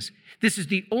Jesus. This is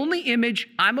the only image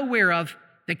I'm aware of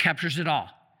that captures it all.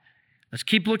 Let's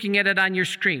keep looking at it on your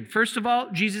screen. First of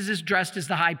all, Jesus is dressed as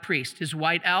the high priest. His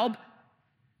white alb,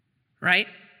 right?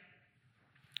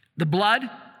 The blood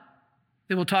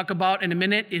that we'll talk about in a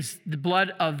minute is the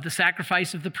blood of the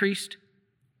sacrifice of the priest.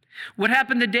 What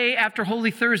happened the day after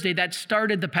Holy Thursday that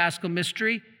started the Paschal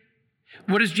mystery?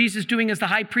 What is Jesus doing as the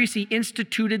high priest? He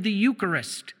instituted the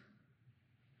Eucharist.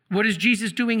 What is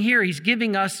Jesus doing here? He's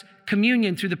giving us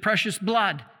communion through the precious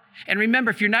blood. And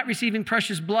remember, if you're not receiving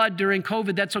precious blood during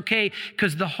COVID, that's okay,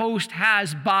 because the host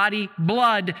has body,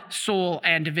 blood, soul,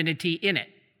 and divinity in it.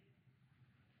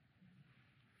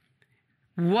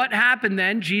 What happened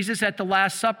then? Jesus at the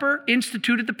Last Supper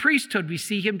instituted the priesthood. We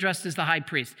see him dressed as the high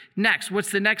priest. Next,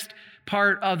 what's the next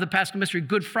part of the Paschal mystery?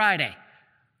 Good Friday.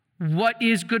 What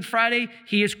is Good Friday?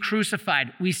 He is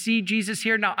crucified. We see Jesus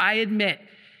here. Now, I admit,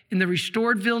 in the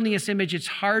restored Vilnius image, it's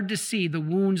hard to see the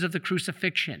wounds of the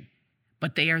crucifixion,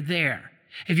 but they are there.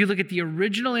 If you look at the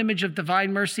original image of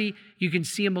Divine Mercy, you can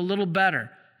see them a little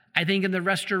better. I think in the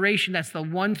restoration, that's the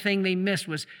one thing they missed,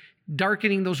 was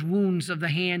darkening those wounds of the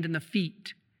hand and the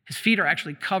feet. His feet are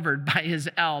actually covered by his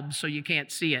albs, so you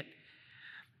can't see it.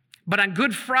 But on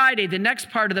Good Friday, the next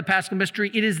part of the Paschal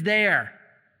mystery, it is there.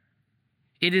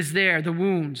 It is there, the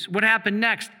wounds. What happened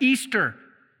next? Easter.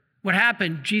 What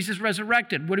happened? Jesus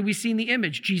resurrected. What do we see in the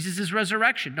image? Jesus'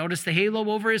 resurrection. Notice the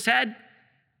halo over his head.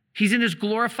 He's in his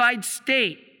glorified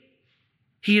state.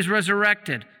 He is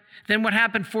resurrected. Then what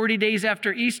happened 40 days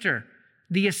after Easter?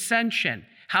 The ascension.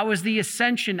 How is the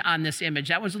ascension on this image?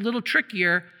 That was a little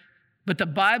trickier, but the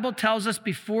Bible tells us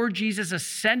before Jesus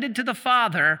ascended to the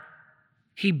Father,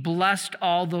 he blessed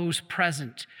all those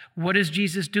present. What is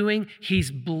Jesus doing?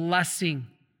 He's blessing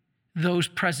those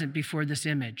present before this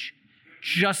image.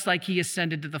 Just like he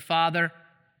ascended to the Father,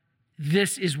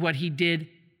 this is what he did.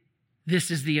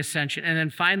 This is the ascension. And then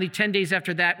finally, 10 days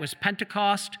after that was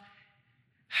Pentecost.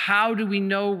 How do we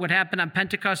know what happened on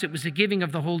Pentecost? It was the giving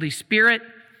of the Holy Spirit.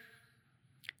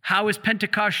 How is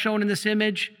Pentecost shown in this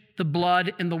image? The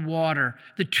blood and the water,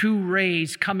 the two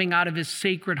rays coming out of his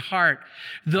sacred heart.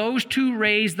 Those two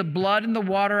rays, the blood and the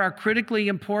water, are critically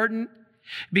important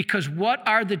because what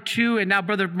are the two? And now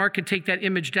Brother Mark can take that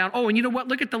image down. Oh, and you know what?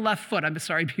 Look at the left foot. I'm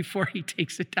sorry, before he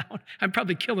takes it down. I'm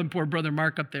probably killing poor Brother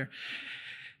Mark up there.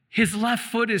 His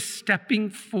left foot is stepping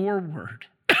forward.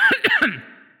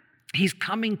 He's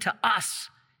coming to us.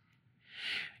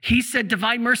 He said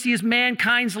divine mercy is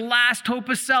mankind's last hope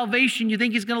of salvation. You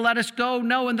think he's going to let us go?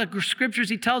 No, in the scriptures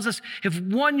he tells us, if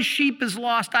one sheep is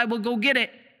lost, I will go get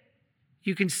it.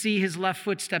 You can see his left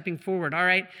foot stepping forward, all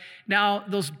right? Now,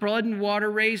 those blood and water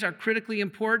rays are critically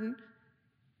important.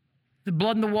 The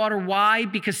blood and the water, why?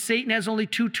 Because Satan has only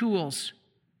two tools.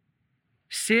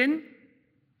 Sin,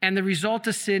 and the result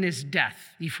of sin is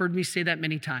death. You've heard me say that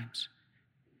many times.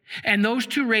 And those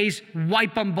two rays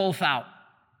wipe them both out.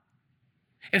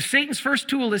 If Satan's first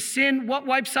tool is sin, what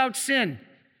wipes out sin?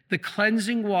 The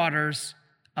cleansing waters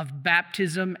of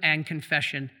baptism and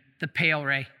confession, the pale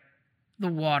ray,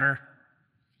 the water.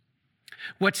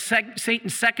 What's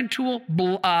Satan's second tool?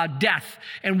 Death.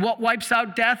 And what wipes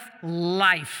out death?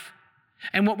 Life.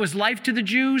 And what was life to the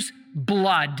Jews?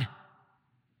 Blood.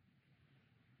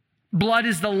 Blood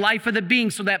is the life of the being,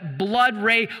 so that blood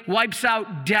ray wipes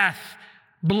out death.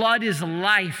 Blood is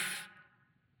life.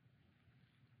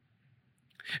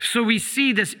 So we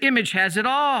see this image has it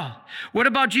all. What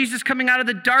about Jesus coming out of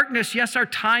the darkness? Yes, our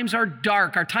times are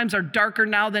dark. Our times are darker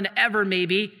now than ever,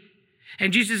 maybe.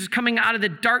 And Jesus is coming out of the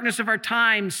darkness of our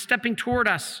times, stepping toward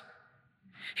us.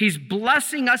 He's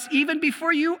blessing us even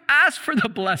before you ask for the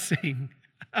blessing.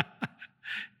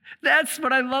 That's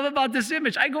what I love about this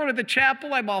image. I go to the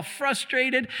chapel, I'm all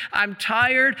frustrated, I'm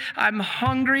tired, I'm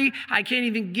hungry, I can't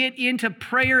even get into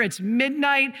prayer. It's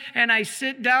midnight, and I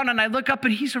sit down and I look up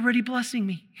and he's already blessing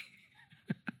me.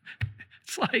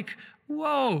 It's like,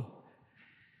 whoa,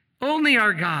 only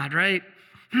our God, right?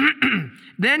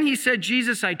 Then he said,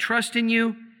 Jesus, I trust in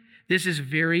you. This is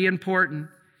very important.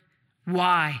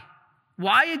 Why?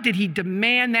 Why did he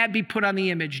demand that be put on the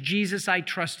image? Jesus, I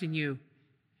trust in you.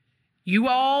 You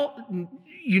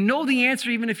know the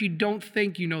answer even if you don't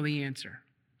think you know the answer.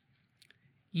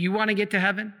 You want to get to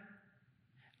heaven?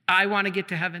 I want to get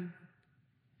to heaven.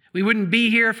 We wouldn't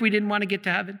be here if we didn't want to get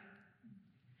to heaven.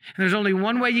 And there's only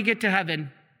one way you get to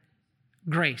heaven: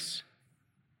 grace.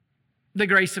 The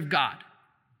grace of God.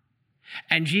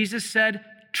 And Jesus said,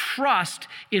 trust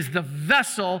is the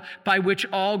vessel by which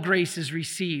all grace is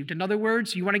received. In other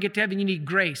words, you want to get to heaven, you need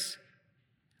grace.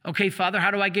 Okay, Father,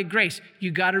 how do I get grace? You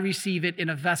got to receive it in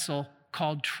a vessel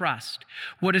called trust.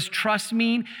 What does trust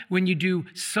mean? When you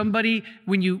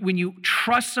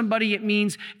trust somebody, it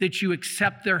means that you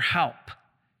accept their help.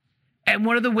 And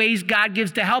one of the ways God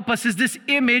gives to help us is this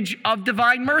image of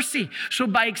divine mercy. So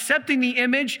by accepting the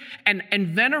image and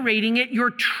venerating it, you're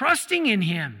trusting in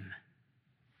him.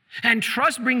 And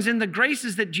trust brings in the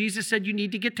graces that Jesus said you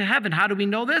need to get to heaven. How do we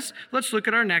know this? Let's look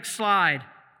at our next slide.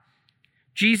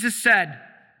 Jesus said,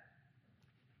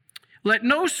 let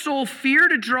no soul fear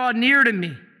to draw near to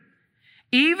me,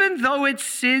 even though its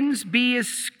sins be as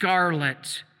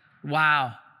scarlet.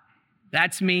 Wow,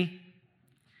 that's me.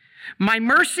 My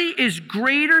mercy is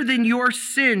greater than your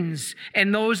sins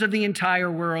and those of the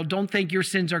entire world. Don't think your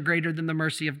sins are greater than the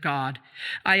mercy of God.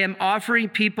 I am offering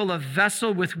people a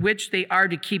vessel with which they are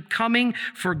to keep coming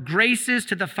for graces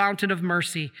to the fountain of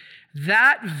mercy.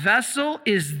 That vessel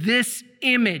is this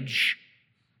image.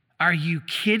 Are you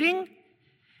kidding?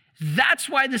 That's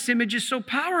why this image is so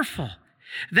powerful.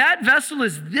 That vessel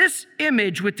is this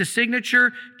image with the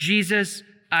signature, Jesus,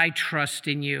 I trust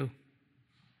in you.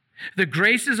 The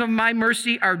graces of my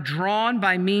mercy are drawn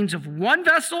by means of one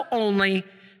vessel only,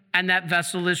 and that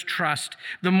vessel is trust.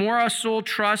 The more a soul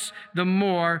trusts, the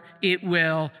more it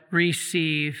will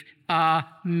receive.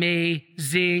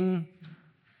 Amazing.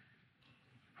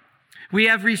 We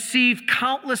have received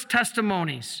countless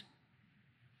testimonies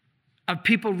of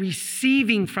people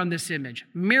receiving from this image,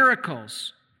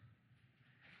 miracles,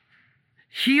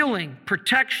 healing,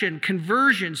 protection,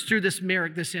 conversions through this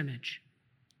image.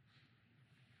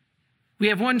 We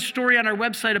have one story on our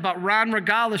website about Ron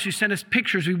Regalis, who sent us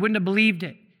pictures. We wouldn't have believed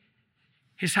it.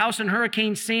 His house in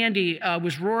Hurricane Sandy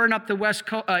was roaring up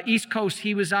the East Coast.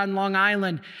 He was on Long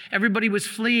Island. Everybody was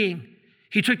fleeing.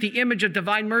 He took the image of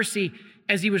divine mercy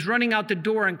as he was running out the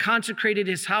door and consecrated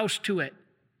his house to it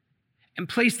and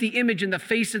placed the image in the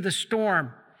face of the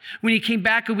storm. When he came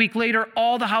back a week later,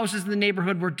 all the houses in the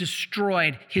neighborhood were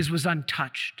destroyed. His was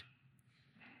untouched.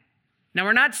 Now,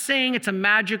 we're not saying it's a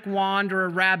magic wand or a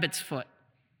rabbit's foot.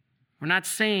 We're not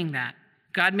saying that.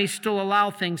 God may still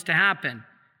allow things to happen.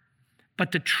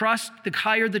 But the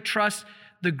higher the trust,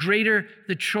 the greater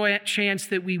the chance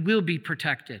that we will be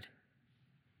protected.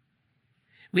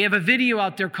 We have a video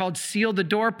out there called Seal the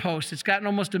Doorpost. It's gotten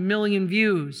almost 1 million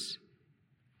views.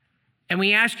 And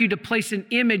we ask you to place an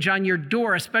image on your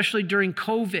door, especially during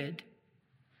COVID,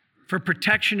 for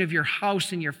protection of your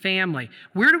house and your family.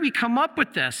 Where do we come up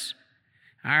with this?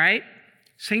 All right.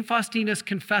 St. Faustina's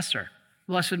confessor,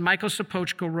 Blessed Michael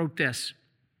Sapochko, wrote this.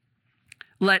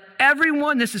 Let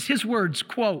everyone, this is his words,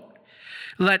 quote,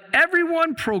 let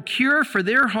everyone procure for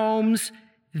their homes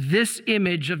this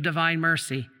image of divine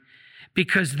mercy,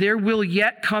 because there will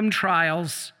yet come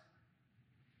trials,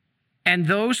 and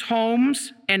those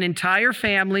homes and entire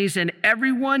families and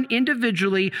everyone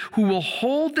individually who will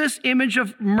hold this image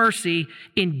of mercy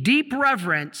in deep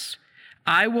reverence,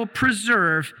 I will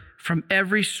preserve from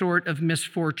every sort of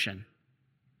misfortune.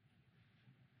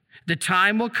 The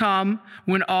time will come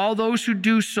when all those who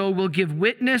do so will give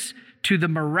witness to the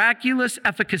miraculous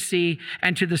efficacy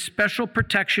and to the special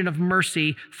protection of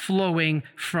mercy flowing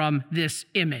from this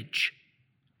image.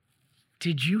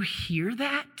 Did you hear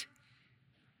that?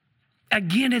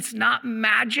 Again, it's not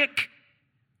magic.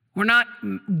 We're not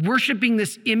worshiping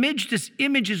this image. This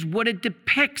image is what it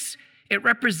depicts. It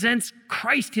represents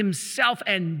Christ himself,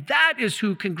 and that is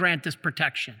who can grant this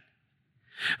protection.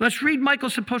 Let's read Michael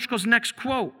Sapochko's next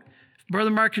quote. Brother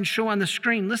Mark can show on the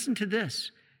screen. Listen to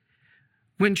this.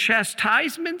 When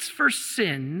chastisements for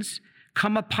sins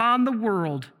come upon the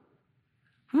world,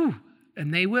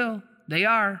 and they will, they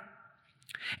are,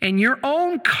 and your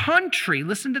own country,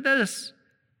 listen to this,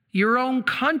 your own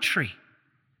country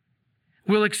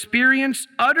will experience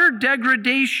utter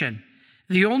degradation,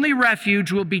 the only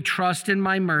refuge will be trust in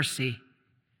my mercy.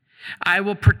 I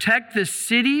will protect the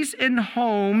cities and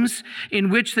homes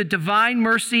in which the divine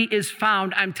mercy is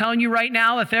found. I'm telling you right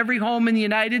now, if every home in the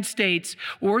United States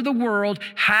or the world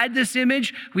had this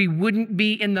image, we wouldn't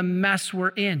be in the mess we're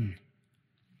in.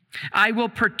 I will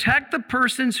protect the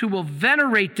persons who will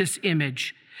venerate this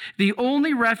image. The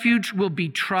only refuge will be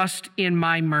trust in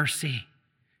my mercy.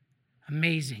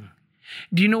 Amazing.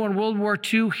 Do you know in World War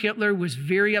II, Hitler was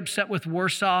very upset with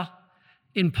Warsaw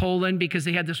in Poland because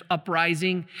they had this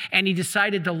uprising, and he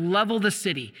decided to level the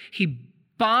city. He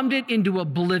bombed it into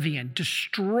oblivion,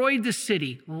 destroyed the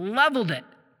city, leveled it.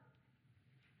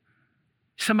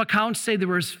 Some accounts say there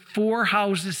was 4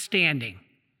 houses standing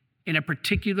in a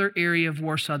particular area of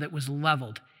Warsaw that was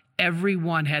leveled. Every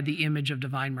one had the image of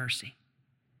divine mercy.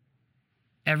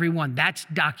 Every one. That's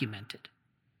documented.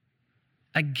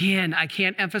 Again, I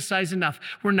can't emphasize enough.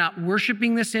 We're not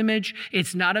worshiping this image.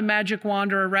 It's not a magic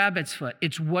wand or a rabbit's foot.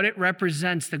 It's what it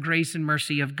represents, the grace and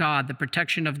mercy of God, the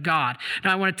protection of God.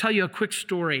 Now, I want to tell you a quick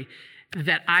story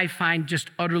that I find just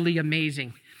utterly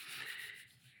amazing.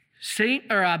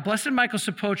 Blessed Michael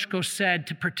Sapochko said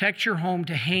to protect your home,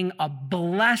 to hang a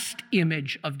blessed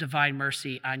image of divine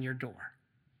mercy on your door.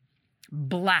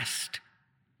 Blessed.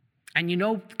 And you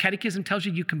know, Catechism tells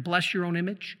you can bless your own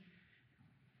image.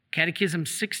 Catechism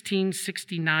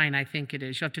 1669, I think it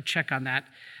is. You'll have to check on that.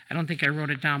 I don't think I wrote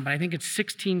it down, but I think it's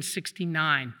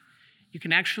 1669. You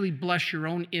can actually bless your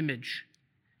own image.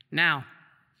 Now,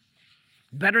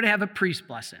 better to have a priest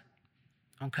bless it,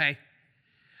 okay?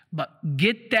 But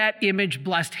get that image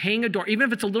blessed. Hang a door. Even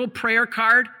if it's a little prayer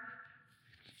card,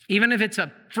 even if it's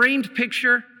a framed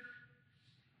picture.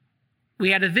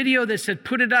 We had a video that said,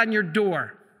 put it on your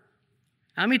door.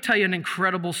 Let me tell you an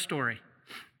incredible story.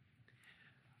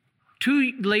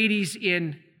 Two ladies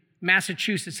in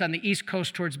Massachusetts on the East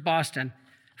Coast towards Boston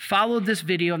followed this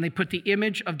video, and they put the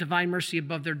image of Divine Mercy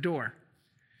above their door.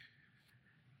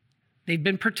 They've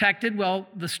been protected. Well,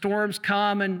 the storms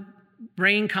come and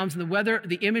rain comes, and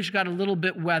the image got a little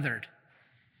bit weathered,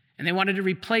 and they wanted to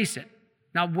replace it.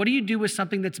 Now, what do you do with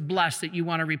something that's blessed that you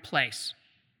want to replace?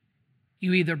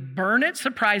 You either burn it,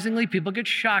 surprisingly, people get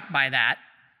shocked by that,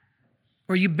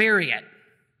 or you bury it.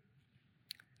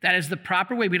 That is the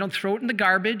proper way. We don't throw it in the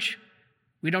garbage.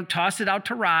 We don't toss it out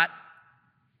to rot.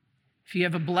 If you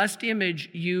have a blessed image,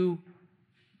 you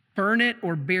burn it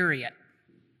or bury it.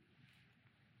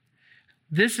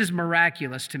 This is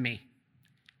miraculous to me.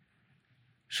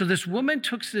 So this woman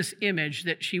took this image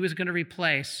that she was going to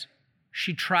replace.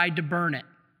 She tried to burn it.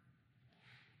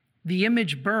 The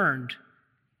image burned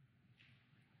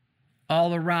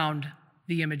all around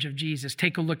the image of Jesus.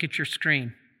 Take a look at your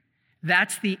screen.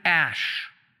 That's the ash.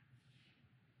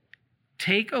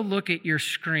 Take a look at your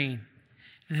screen.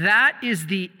 That is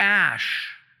the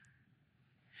ash.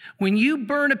 When you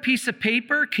burn a piece of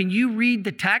paper, can you read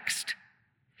the text?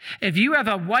 If you have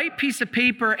a white piece of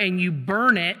paper and you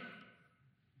burn it,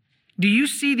 do you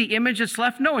see the image that's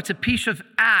left? No, it's a piece of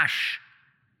ash.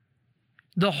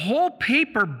 The whole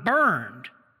paper burned.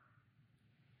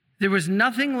 There was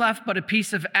nothing left but a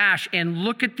piece of ash. And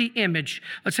look at the image.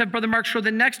 Let's have Brother Mark show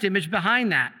the next image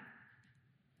behind that.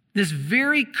 This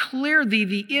very clearly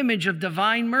the image of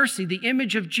Divine Mercy, the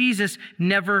image of Jesus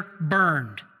never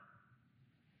burned.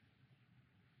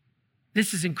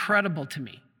 This is incredible to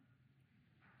me.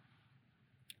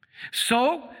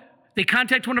 So they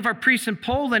contacted one of our priests in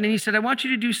Poland, and he said, I want you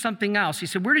to do something else. He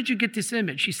said, where did you get this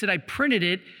image? She said, I printed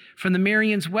it from the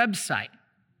Marian's website.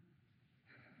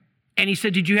 And he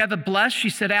said, did you have it blessed? She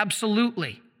said,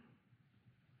 absolutely.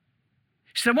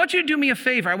 She said, I want you to do me a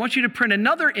favor. I want you to print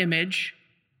another image,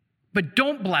 but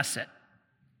don't bless it.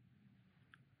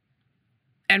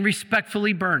 And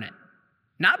respectfully burn it.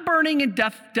 Not burning in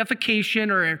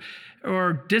defecation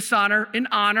or dishonor, in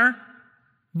honor.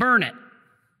 Burn it.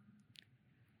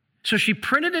 So she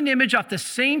printed an image off the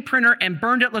same printer and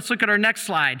burned it. Let's look at our next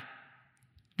slide.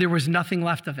 There was nothing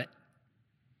left of it.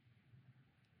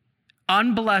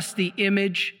 Unblessed, the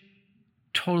image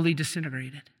totally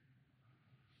disintegrated.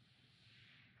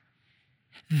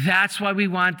 That's why we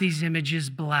want these images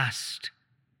blessed.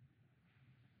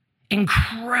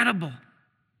 Incredible.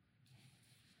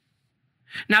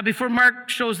 Now, before Mark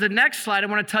shows the next slide, I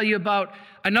want to tell you about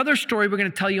another story we're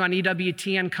going to tell you on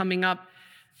EWTN coming up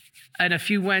in a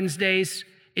few Wednesdays.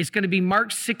 It's going to be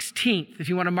March 16th, if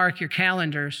you want to mark your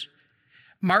calendars.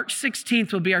 March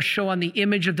 16th will be our show on the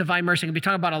image of Divine Mercy. I'm going to be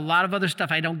talking about a lot of other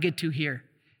stuff I don't get to here.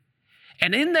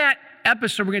 And in that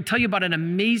episode, we're going to tell you about an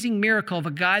amazing miracle of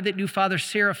a guy that knew Father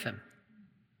Seraphim.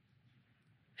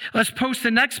 Let's post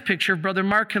the next picture. Brother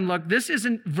Mark can look. This is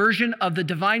a version of the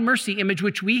Divine Mercy image,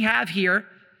 which we have here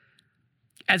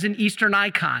as an Eastern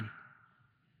icon,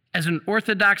 as an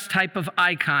Orthodox type of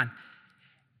icon.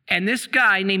 And this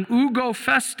guy named Ugo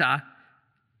Festa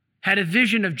had a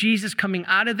vision of Jesus coming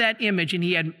out of that image, and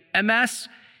he had MS,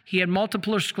 he had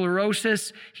multiple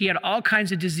sclerosis, he had all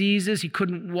kinds of diseases, he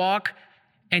couldn't walk,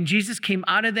 and Jesus came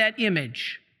out of that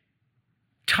image,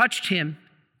 touched him,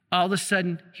 all of a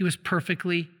sudden he was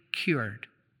perfectly cured.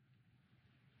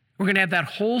 We're going to have that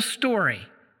whole story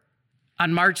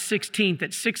on March 16th at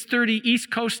 6:30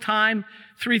 East Coast time,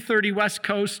 3:30 West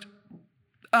Coast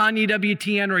on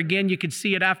EWTN, or again, you can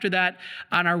see it after that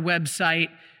on our website,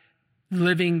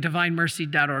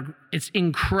 livingdivinemercy.org. It's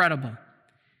incredible.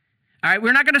 All right,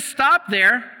 we're not going to stop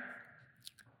there.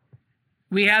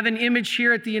 We have an image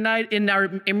here at in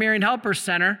our Marian Helper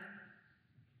Center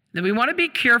that we want to be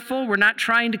careful. We're not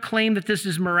trying to claim that this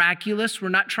is miraculous. We're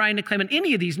not trying to claim in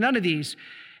any of these, none of these.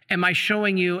 Am I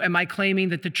claiming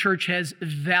that the church has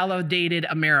validated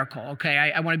a miracle? Okay,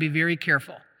 I want to be very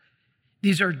careful.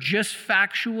 These are just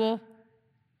factual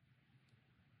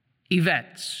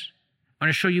events. I want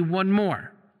to show you one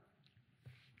more.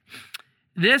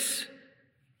 This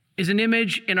is an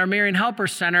image in our Marian Helper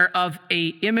Center of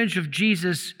an image of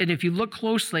Jesus, and if you look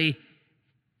closely,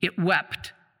 it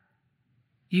wept.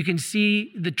 You can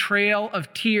see the trail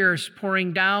of tears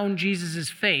pouring down Jesus'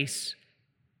 face.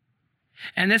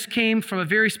 And this came from a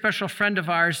very special friend of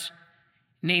ours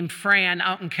named Fran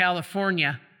out in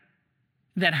California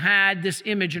that had this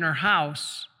image in her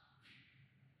house,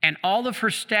 and all of her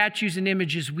statues and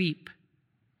images weep.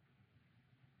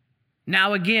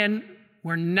 Now, again,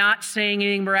 we're not saying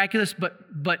anything miraculous,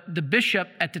 but the bishop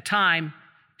at the time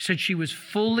said she was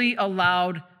fully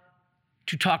allowed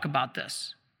to talk about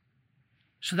this.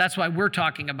 So that's why we're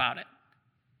talking about it.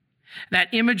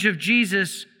 That image of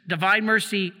Jesus, Divine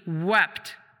Mercy,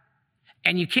 wept.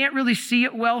 And you can't really see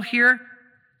it well here,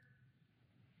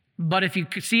 but if you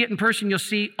see it in person, you'll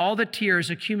see all the tears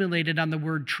accumulated on the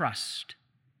word trust.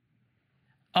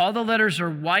 All the letters are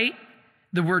white.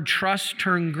 The word trust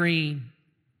turned green.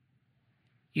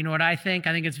 You know what I think?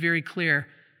 I think it's very clear.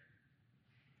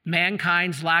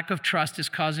 Mankind's lack of trust is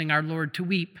causing our Lord to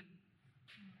weep.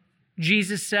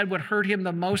 Jesus said what hurt him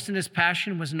the most in his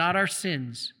passion was not our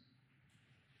sins.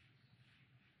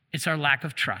 It's our lack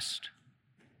of trust.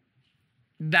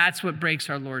 That's what breaks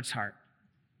our Lord's heart.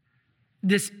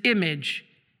 This image,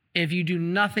 if you do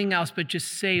nothing else but just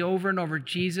say over and over,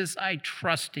 Jesus, I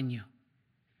trust in you,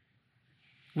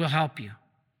 will help you.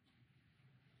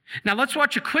 Now let's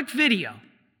watch a quick video.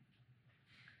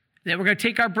 Then we're going to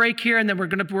take our break here, and then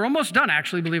we're almost done,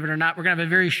 actually, believe it or not. We're going to have a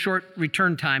very short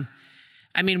return time.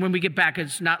 I mean, when we get back,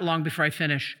 it's not long before I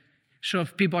finish. So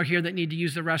if people are here that need to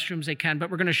use the restrooms, they can.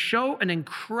 But we're going to show an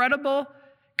incredible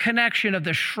connection of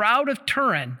the Shroud of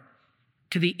Turin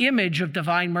to the image of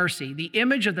Divine Mercy, the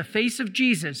image of the face of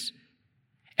Jesus,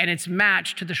 and its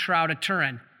match to the Shroud of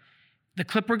Turin. The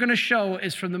clip we're going to show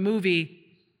is from the movie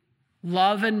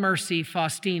Love and Mercy,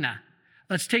 Faustina.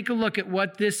 Let's take a look at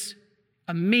what this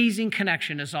amazing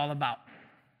connection is all about.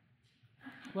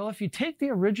 Well, if you take the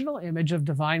original image of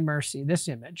Divine Mercy, this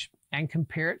image, and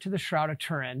compare it to the Shroud of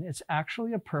Turin, it's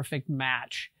actually a perfect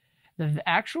match. The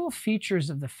actual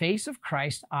features of the face of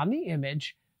Christ on the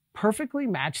image perfectly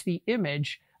match the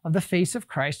image of the face of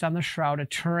Christ on the Shroud of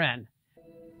Turin.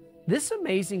 This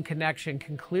amazing connection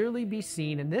can clearly be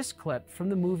seen in this clip from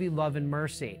the movie Love and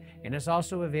Mercy, and is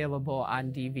also available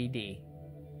on DVD.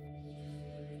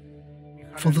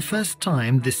 For the first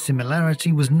time, this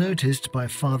similarity was noticed by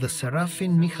Father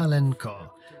Serafin Michalenko,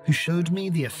 who showed me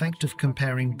the effect of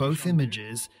comparing both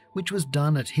images, which was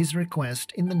done at his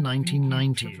request in the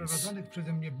 1990s.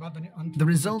 The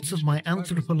results of my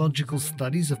anthropological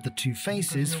studies of the two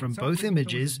faces from both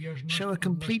images show a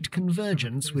complete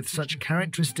convergence with such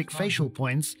characteristic facial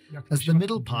points as the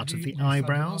middle part of the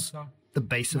eyebrows, the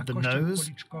base of the nose,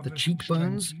 the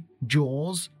cheekbones,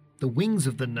 jaws, the wings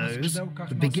of the nose,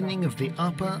 the beginning of the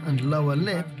upper and lower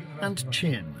lip, and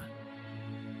chin.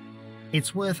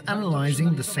 It's worth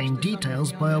analyzing the same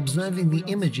details by observing the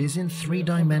images in 3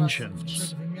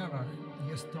 dimensions.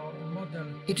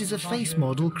 It is a face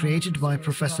model created by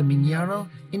Professor Mignaro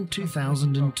in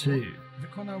 2002,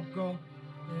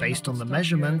 based on the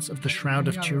measurements of the Shroud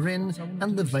of Turin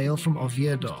and the veil from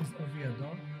Oviedo.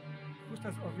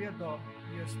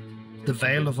 The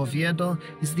veil of Oviedo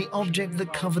is the object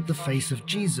that covered the face of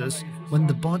Jesus when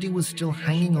the body was still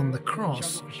hanging on the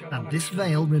cross, and this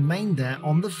veil remained there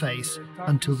on the face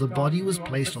until the body was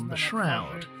placed on the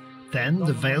shroud. Then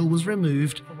the veil was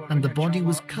removed and the body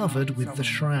was covered with the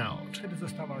shroud.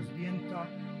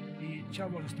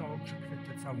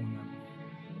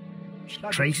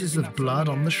 Traces of blood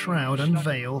on the shroud and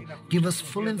veil give us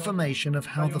full information of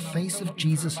how the face of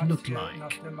Jesus looked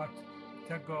like.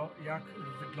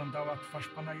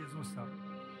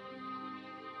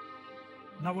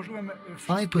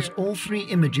 I put all 3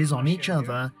 images on each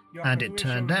other, and it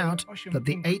turned out that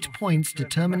the 8 points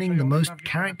determining the most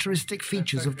characteristic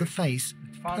features of the face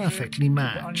perfectly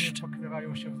matched.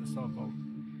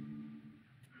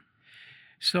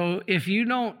 So if you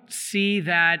don't see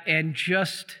that and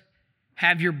just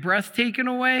have your breath taken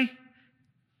away,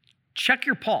 check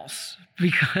your pulse,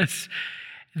 because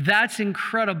that's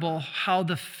incredible how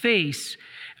the face,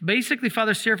 basically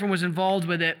Father Seraphim was involved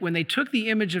with it when they took the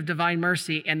image of Divine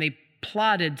Mercy and they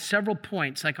plotted several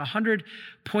points, like 100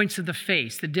 points of the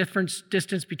face, the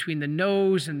distance between the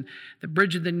nose and the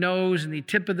bridge of the nose and the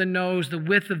tip of the nose, the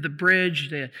width of the bridge,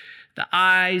 the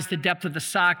eyes, the depth of the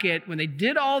socket. When they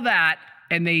did all that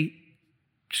and they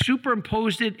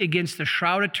superimposed it against the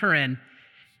Shroud of Turin,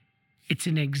 it's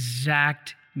an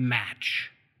exact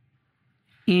match.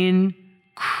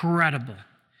 Incredible.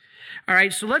 All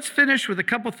right, so let's finish with a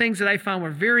couple things that I found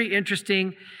were very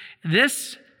interesting.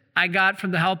 This I got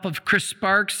from the help of Chris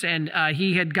Sparks, and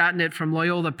he had gotten it from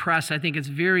Loyola Press. I think it's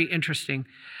very interesting.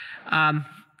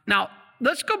 Now,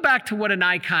 let's go back to what an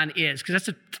icon is, because that's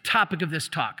the topic of this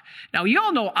talk. Now, you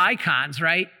all know icons,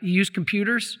 right? You use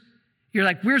computers. You're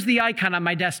like, where's the icon on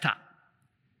my desktop?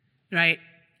 Right?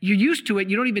 You're used to it.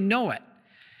 You don't even know it.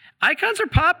 Icons are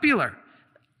popular.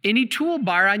 Any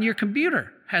toolbar on your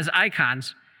computer has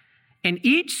icons, and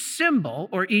each symbol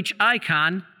or each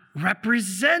icon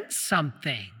represents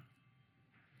something.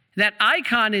 That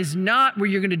icon is not where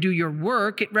you're going to do your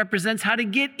work. It represents how to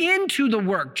get into the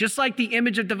work. Just like the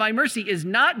image of divine mercy is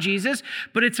not Jesus,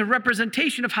 but it's a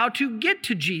representation of how to get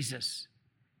to Jesus.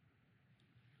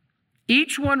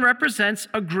 Each one represents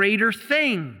a greater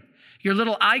thing. Your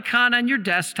little icon on your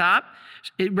desktop,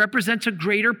 it represents a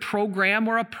greater program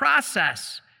or a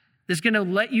process that's going to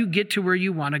let you get to where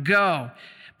you want to go.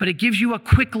 But it gives you a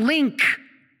quick link.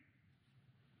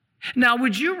 Now,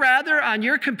 would you rather on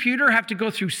your computer have to go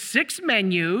through 6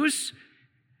 menus,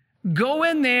 go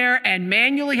in there and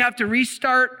manually have to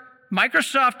restart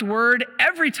Microsoft Word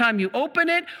every time you open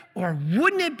it? Or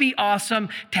wouldn't it be awesome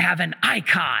to have an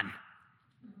icon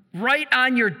right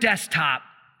on your desktop?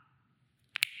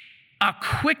 A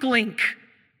quick link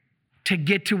to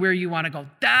get to where you want to go.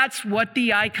 That's what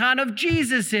the icon of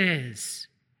Jesus is,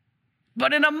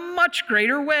 but in a much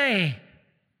greater way.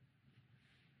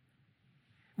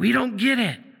 We don't get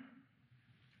it.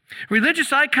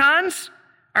 Religious icons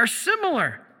are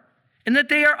similar in that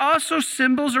they are also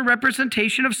symbols or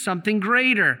representation of something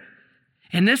greater.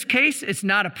 In this case, it's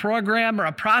not a program or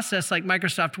a process like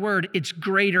Microsoft Word. It's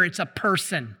greater. It's a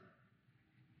person.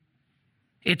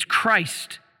 It's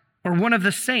Christ or one of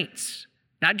the saints.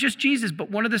 Not just Jesus,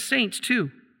 but one of the saints too.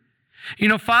 You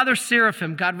know, Father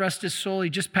Seraphim, God rest his soul,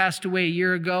 he just passed away a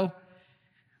year ago.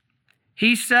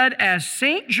 He said, as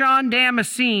St. John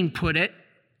Damascene put it,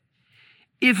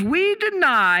 if we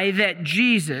deny that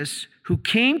Jesus, who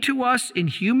came to us in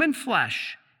human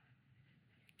flesh,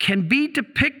 can be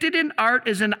depicted in art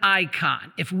as an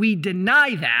icon, if we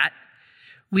deny that,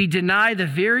 we deny the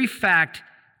very fact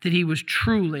that he was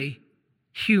truly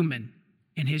human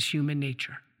in his human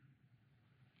nature.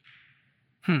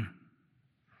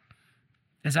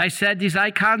 As I said, these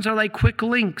icons are like quick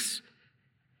links.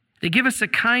 They give us a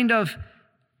kind of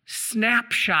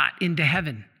snapshot into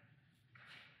heaven.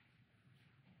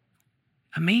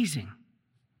 Amazing.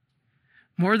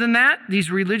 More than that,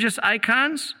 these religious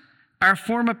icons are a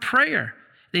form of prayer.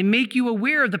 They make you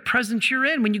aware of the presence you're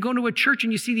in. When you go to a church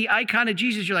and you see the icon of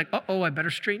Jesus, you're like, uh-oh, I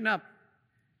better straighten up.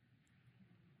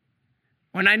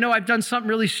 When I know I've done something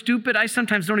really stupid, I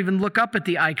sometimes don't even look up at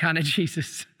the icon of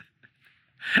Jesus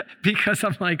because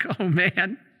I'm like, oh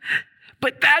man.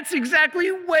 But that's exactly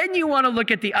when you want to look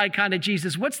at the icon of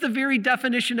Jesus. What's the very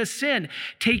definition of sin?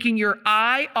 Taking your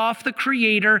eye off the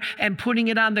Creator and putting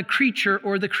it on the creature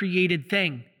or the created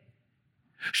thing.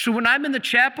 So when I'm in the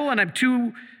chapel and I'm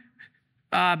too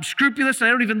scrupulous and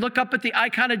I don't even look up at the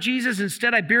icon of Jesus,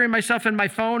 instead I bury myself in my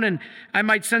phone and I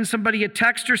might send somebody a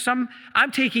text or something,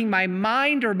 I'm taking my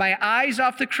mind or my eyes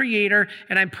off the Creator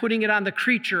and I'm putting it on the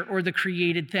creature or the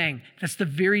created thing. That's the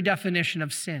very definition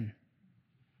of sin.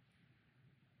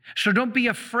 So don't be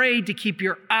afraid to keep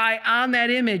your eye on that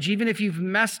image, even if you've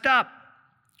messed up.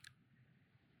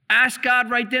 Ask God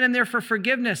right then and there for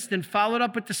forgiveness, then follow it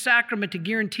up with the sacrament to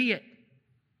guarantee it.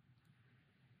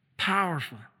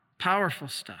 Powerful, powerful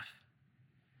stuff.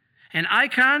 And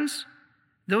icons,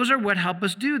 those are what help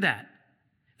us do that.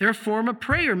 They're a form of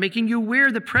prayer, making you aware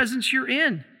of the presence you're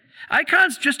in.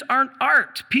 Icons just aren't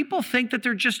art. People think that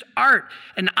they're just art.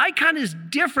 An icon is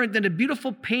different than a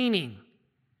beautiful painting.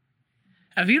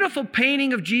 A beautiful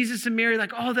painting of Jesus and Mary,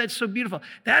 like, oh, that's so beautiful.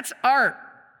 That's art.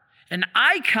 An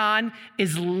icon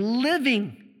is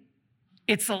living.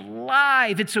 It's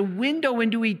alive. It's a window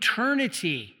into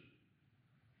eternity.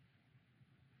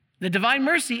 The Divine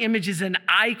Mercy image is an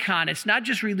icon. It's not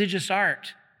just religious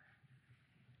art.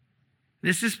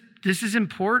 This is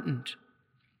important.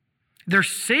 They're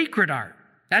sacred art.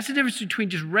 That's the difference between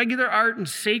just regular art and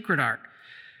sacred art.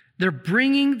 They're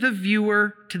bringing the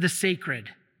viewer to the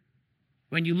sacred.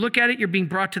 When you look at it, you're being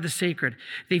brought to the sacred.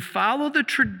 They follow the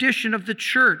tradition of the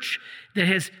church that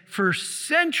has for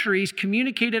centuries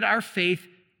communicated our faith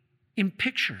in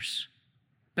pictures.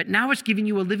 But now it's giving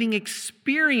you a living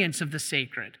experience of the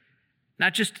sacred.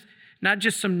 Not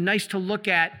just some nice to look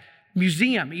at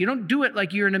museum. You don't do it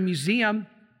like you're in a museum.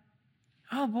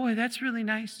 Oh boy, that's really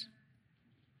nice.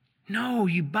 No,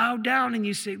 you bow down and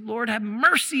you say, Lord, have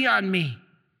mercy on me.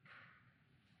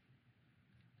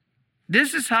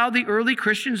 This is how the early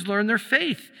Christians learned their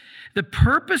faith. The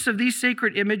purpose of these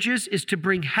sacred images is to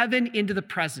bring heaven into the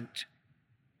present.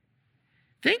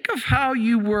 Think of how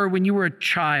you were when you were a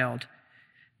child.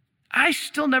 I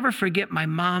still never forget my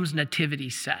mom's nativity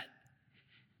set.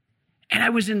 And I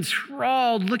was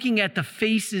enthralled looking at the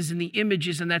faces and the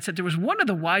images in that set. There was one of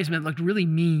the wise men that looked really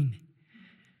mean.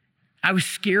 I was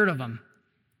scared of him.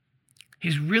 He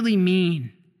was really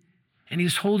mean. And he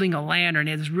was holding a lantern.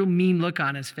 He had this real mean look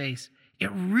on his face. It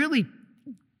really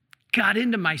got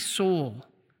into my soul.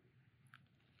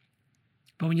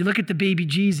 But when you look at the baby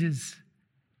Jesus,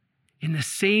 In the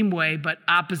same way, but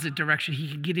opposite direction, he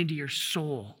can get into your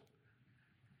soul.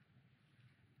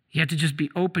 You have to just be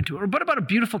open to it. Or what about a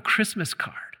beautiful Christmas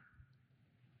card?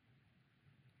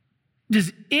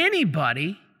 Does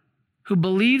anybody who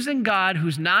believes in God,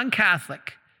 who's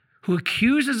non-Catholic, who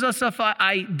accuses us of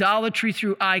idolatry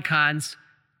through icons,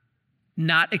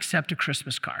 not accept a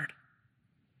Christmas card?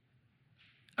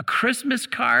 A Christmas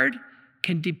card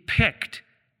can depict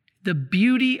the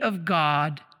beauty of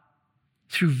God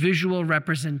through visual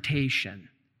representation.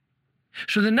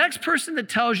 So the next person that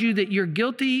tells you that you're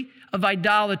guilty of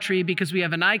idolatry because we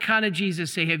have an icon of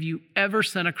Jesus, say, have you ever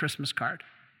sent a Christmas card?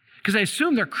 Because I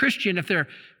assume they're Christian if they're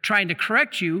trying to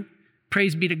correct you,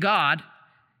 praise be to God,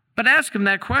 but ask them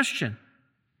that question.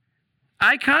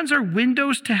 Icons are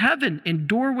windows to heaven and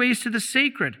doorways to the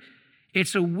sacred.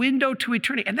 It's a window to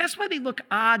eternity, and that's why they look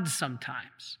odd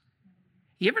sometimes.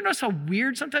 You ever notice how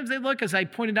weird sometimes they look? As I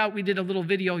pointed out, we did a little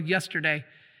video yesterday.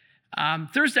 Our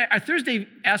Thursday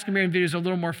Ask a Marian video is a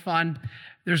little more fun.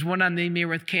 There's one on the mirror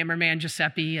with cameraman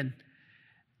Giuseppe, and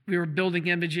we were building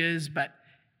images. But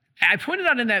I pointed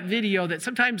out in that video that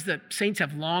sometimes the saints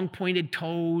have long pointed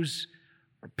toes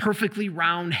or perfectly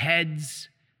round heads.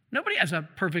 Nobody has a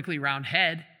perfectly round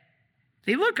head.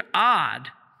 They look odd.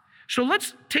 So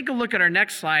let's take a look at our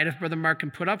next slide, if Brother Mark can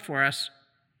put up for us.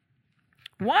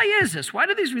 Why is this? Why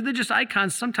do these religious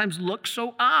icons sometimes look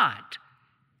so odd?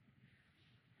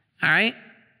 All right.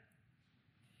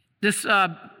 This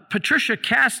Patricia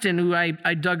Caston, who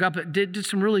I dug up, did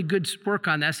some really good work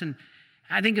on this, and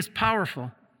I think it's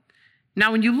powerful.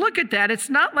 Now, when you look at that, it's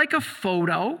not like a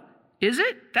photo, is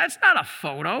it? That's not a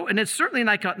photo, and it's certainly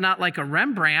not like a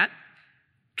Rembrandt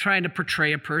trying to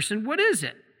portray a person. What is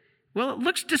it? Well, it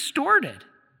looks distorted.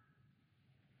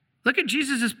 Look at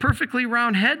Jesus' perfectly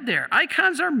round head there.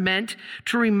 Icons are meant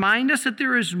to remind us that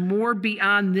there is more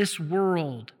beyond this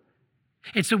world.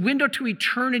 It's a window to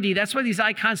eternity. That's why these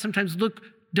icons sometimes look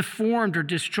deformed or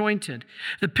disjointed.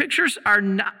 The pictures are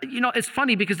not, it's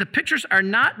funny because the pictures are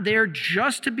not there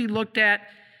just to be looked at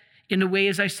in the way,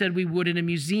 as I said, we would in a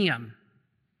museum.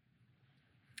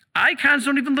 Icons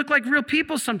don't even look like real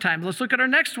people sometimes. Let's look at our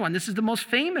next one. This is the most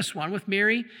famous one with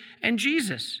Mary and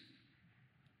Jesus.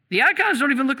 The icons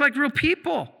don't even look like real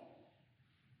people.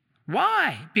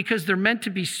 Why? Because they're meant to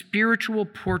be spiritual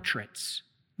portraits.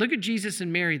 Look at Jesus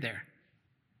and Mary there.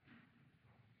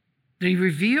 They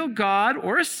reveal God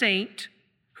or a saint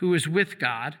who is with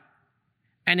God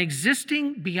and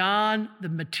existing beyond the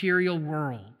material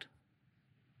world.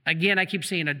 Again, I keep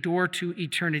saying a door to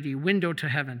eternity, window to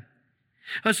heaven.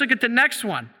 Let's look at the next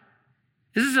one.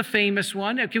 This is a famous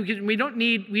one. We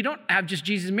don't have just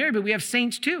Jesus and Mary, but we have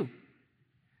saints too.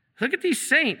 Look at these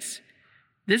saints.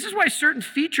 This is why certain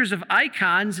features of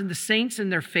icons and the saints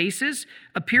and their faces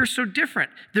appear so different.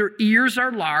 Their ears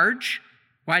are large.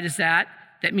 Why does that?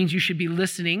 That means you should be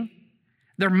listening.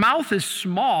 Their mouth is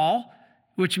small,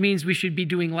 which means we should be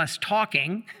doing less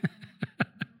talking.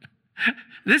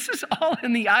 This is all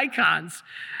in the icons,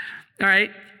 all right?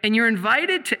 And you're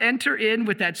invited to enter in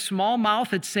with that small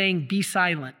mouth that's saying, be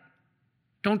silent.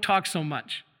 Don't talk so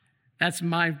much. That's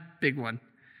my big one.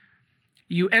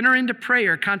 You enter into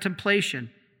prayer,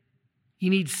 contemplation. You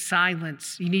need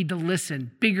silence. You need to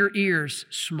listen. Bigger ears,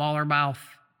 smaller mouth.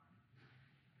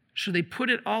 So they put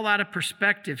it all out of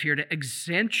perspective here to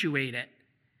accentuate it.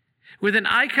 With an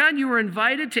icon, you are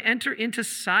invited to enter into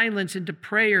silence, into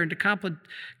prayer, into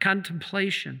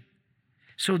contemplation.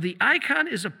 So the icon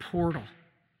is a portal.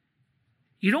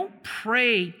 You don't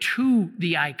pray to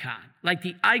the icon, like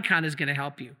the icon is going to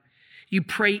help you. You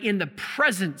pray in the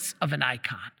presence of an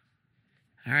icon.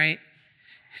 All right?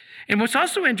 And what's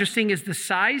also interesting is the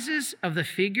sizes of the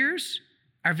figures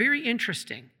are very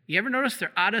interesting. You ever notice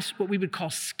they're out of what we would call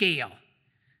scale?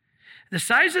 The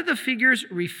size of the figures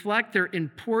reflect their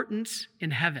importance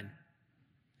in heaven.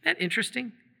 Isn't that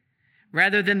interesting?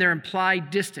 Rather than their implied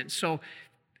distance. So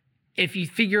if you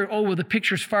figure, the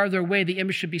picture's farther away, the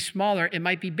image should be smaller, it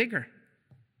might be bigger.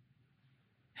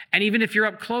 And even if you're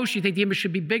up close, you think the image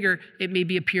should be bigger, it may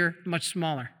appear much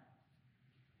smaller.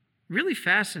 Really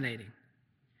fascinating.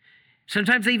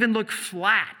 Sometimes they even look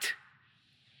flat,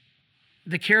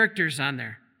 the characters on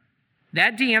there.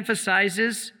 That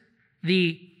de-emphasizes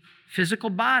the physical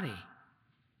body,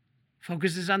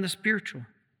 focuses on the spiritual.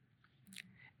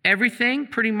 Everything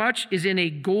pretty much is in a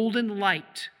golden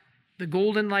light, the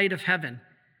golden light of heaven.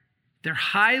 They're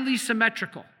highly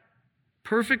symmetrical,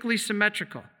 perfectly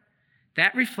symmetrical.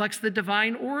 That reflects the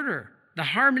divine order, the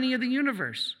harmony of the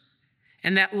universe.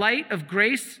 And that light of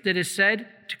grace that is said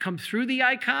to come through the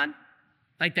icon,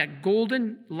 like that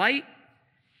golden light,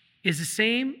 is the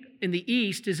same in the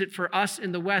East as it for us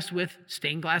in the West with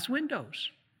stained glass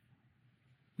windows.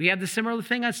 We have the similar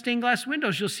thing on stained glass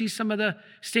windows. You'll see some of the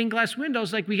stained glass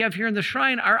windows like we have here in the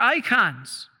shrine are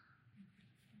icons.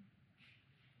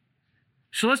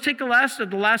 So let's take the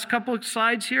last couple of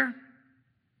slides here.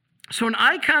 So an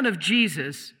icon of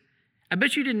Jesus, I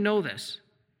bet you didn't know this,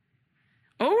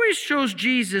 always shows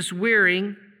Jesus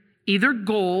wearing either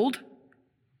gold.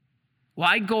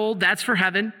 Why gold? That's for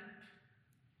heaven.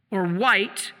 Or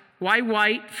white. Why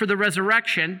white? For the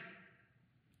resurrection.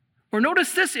 Or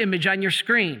notice this image on your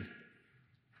screen.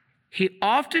 He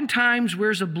oftentimes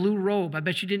wears a blue robe. I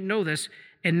bet you didn't know this.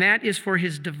 And that is for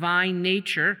his divine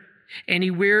nature. And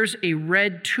he wears a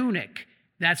red tunic.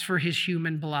 That's for his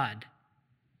human blood.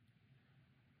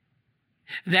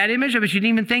 That image, I bet you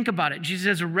didn't even think about it. Jesus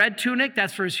has a red tunic,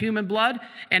 that's for his human blood,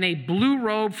 and a blue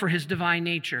robe for his divine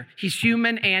nature. He's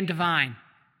human and divine.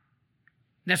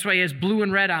 That's why he has blue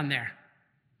and red on there.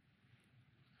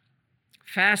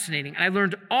 Fascinating. I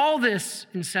learned all this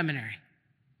in seminary.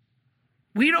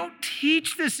 We don't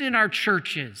teach this in our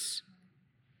churches.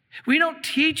 We don't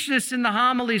teach this in the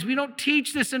homilies. We don't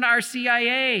teach this in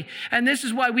RCIA. And this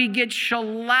is why we get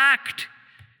shellacked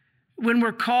when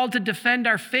we're called to defend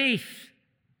our faith.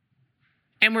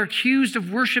 And we're accused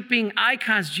of worshiping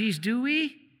icons. Geez, do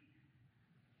we?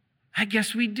 I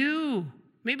guess we do.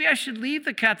 Maybe I should leave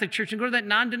the Catholic Church and go to that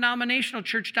non-denominational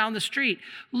church down the street.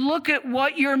 Look at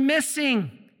what you're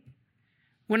missing.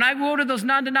 When I go to those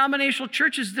non-denominational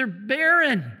churches, they're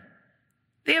barren.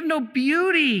 They have no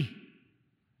beauty.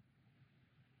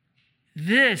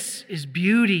 This is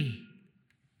beauty.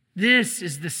 This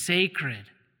is the sacred.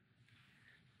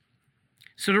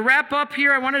 So to wrap up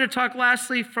here, I wanted to talk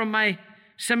lastly from my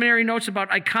seminary notes about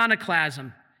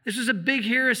iconoclasm. This was a big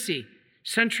heresy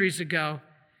centuries ago.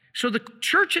 So the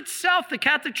church itself, the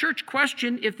Catholic Church,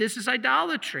 questioned if this is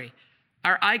idolatry.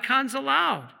 Are icons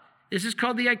allowed? This is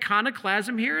called the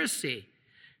iconoclasm heresy.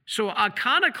 So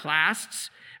iconoclasts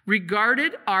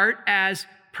regarded art as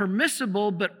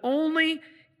permissible, but only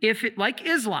if it, like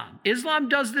Islam. Islam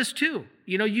does this too.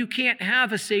 You know, you can't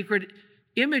have a sacred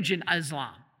image in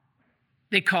Islam.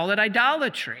 They call it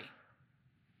idolatry.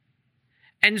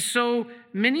 And so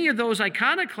many of those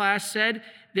iconoclasts said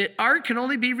that art can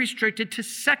only be restricted to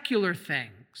secular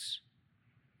things,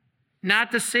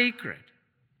 not the sacred.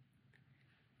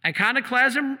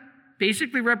 Iconoclasm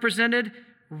basically represented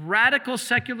radical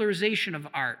secularization of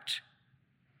art,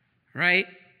 right?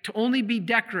 To only be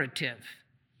decorative,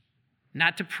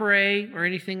 not to pray or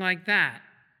anything like that.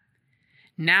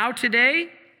 Now today,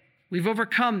 we've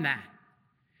overcome that.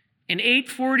 In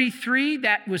 843,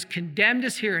 that was condemned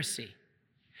as heresy.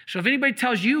 So if anybody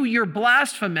tells you you're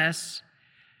blasphemous,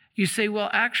 you say, well,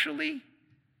 actually,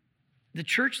 the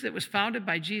church that was founded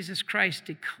by Jesus Christ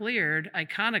declared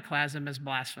iconoclasm as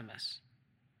blasphemous,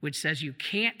 which says you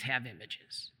can't have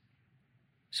images.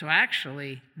 So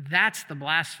actually, that's the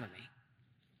blasphemy.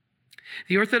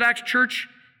 The Orthodox Church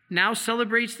now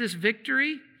celebrates this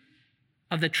victory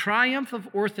of the triumph of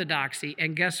orthodoxy.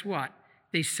 And guess what?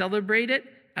 They celebrate it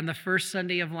on the first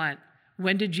Sunday of Lent.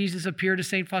 When did Jesus appear to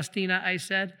St. Faustina, I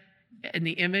said? In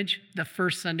the image, the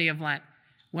first Sunday of Lent.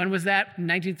 When was that?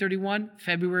 1931,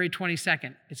 February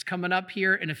 22nd. It's coming up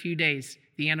here in a few days,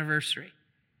 the anniversary.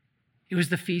 It was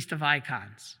the Feast of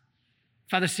Icons.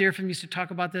 Father Seraphim used to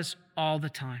talk about this all the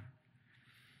time.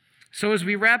 So as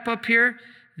we wrap up here,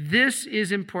 this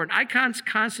is important. Icons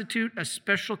constitute a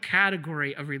special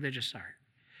category of religious art.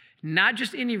 Not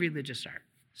just any religious art,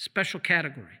 special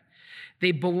category.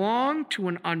 They belong to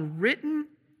an unwritten,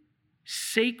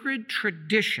 sacred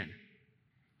tradition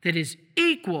that is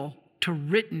equal to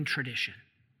written tradition.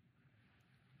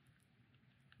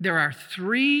 There are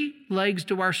three legs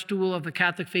to our stool of the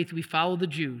Catholic faith. We follow the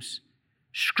Jews: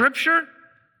 Scripture,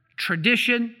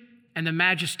 tradition, and the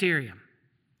magisterium.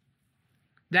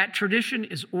 That tradition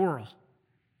is oral.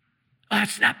 Oh,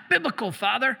 that's not biblical,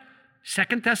 Father.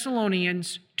 2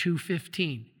 Thessalonians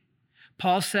 2:15.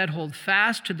 Paul said, hold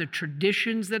fast to the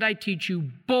traditions that I teach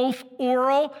you, both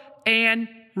oral and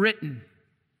written.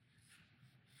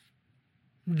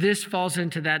 This falls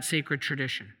into that sacred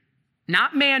tradition.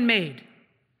 Not man-made.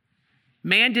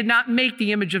 Man did not make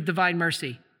the image of divine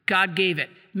mercy. God gave it.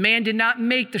 Man did not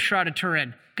make the Shroud of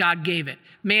Turin. God gave it.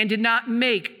 Man did not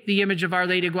make the image of Our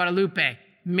Lady of Guadalupe.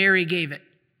 Mary gave it.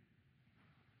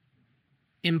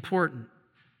 Important.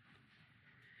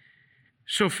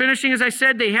 So finishing, as I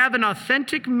said, they have an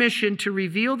authentic mission to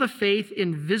reveal the faith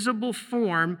in visible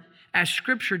form as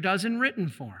Scripture does in written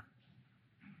form.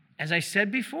 As I said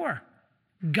before,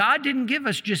 God didn't give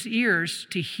us just ears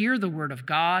to hear the word of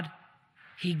God.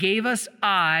 He gave us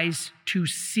eyes to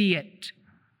see it.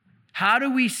 How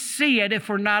do we see it if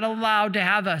we're not allowed to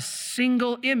have a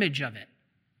single image of it?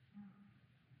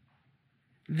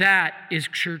 That is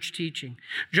church teaching.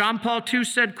 John Paul II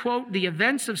said, quote, "The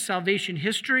events of salvation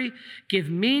history give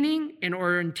meaning and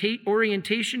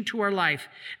orientation to our life,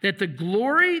 that the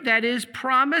glory that is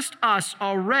promised us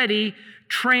already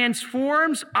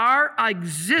transforms our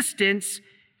existence,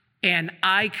 and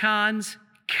icons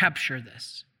capture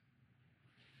this."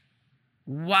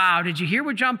 Wow, did you hear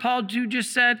what John Paul II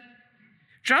just said?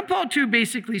 John Paul II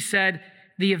basically said,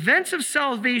 the events of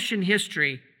salvation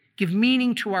history give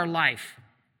meaning to our life.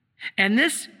 And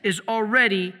this is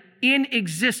already in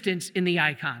existence in the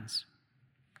icons.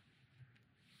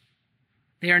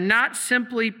 They are not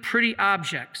simply pretty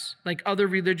objects like other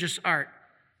religious art,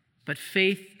 but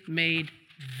faith made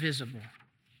visible.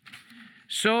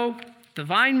 So,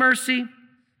 divine mercy,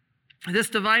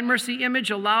 this divine mercy image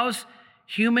allows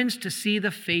humans to see the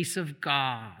face of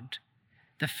God,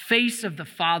 the face of the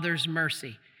Father's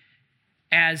mercy,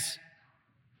 as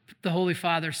the Holy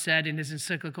Father said in his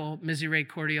encyclical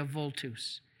Misericordia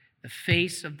Vultus, the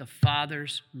face of the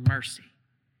Father's mercy.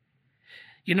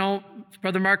 You know,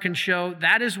 Brother Mark can show,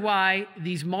 that is why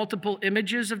these multiple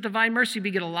images of divine mercy, we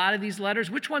get a lot of these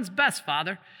letters. Which one's best,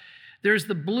 Father? There's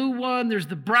the blue one, there's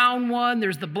the brown one,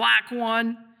 there's the black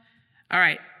one. All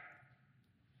right.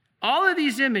 All of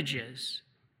these images,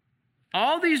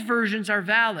 all these versions are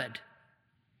valid,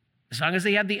 as long as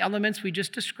they have the elements we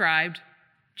just described.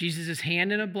 Jesus'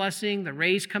 hand in a blessing, the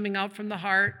rays coming out from the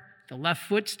heart, the left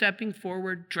foot stepping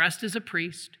forward, dressed as a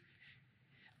priest.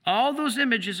 All those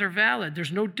images are valid.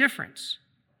 There's no difference.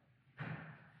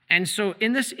 And so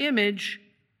in this image,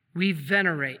 we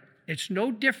venerate. It's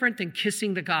no different than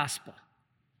kissing the gospel.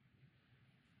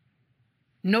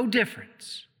 No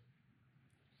difference.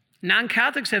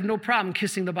 Non-Catholics have no problem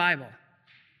kissing the Bible.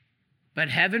 But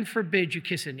heaven forbid you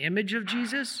kiss an image of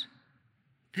Jesus.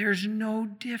 There's no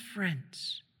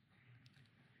difference.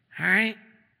 All right?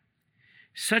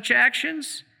 Such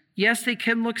actions, yes, they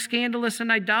can look scandalous and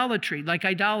idolatry, like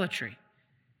idolatry.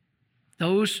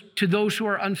 To those who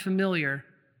are unfamiliar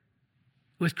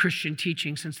with Christian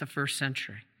teaching since the first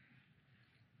century.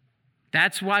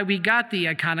 That's why we got the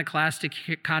iconoclastic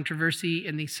controversy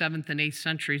in the 7th and 8th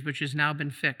centuries, which has now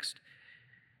been fixed.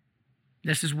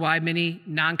 This is why many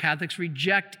non-Catholics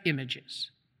reject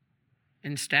images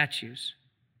and statues.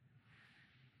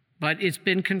 But it's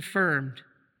been confirmed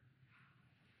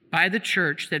by the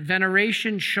church that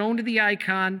veneration shown to the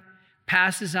icon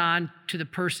passes on to the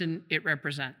person it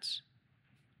represents.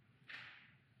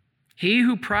 He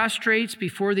who prostrates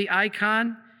before the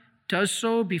icon does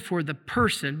so before the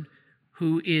person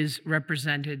who is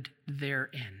represented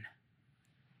therein.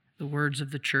 The words of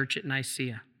the church at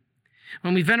Nicaea.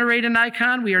 When we venerate an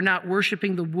icon, we are not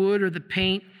worshiping the wood or the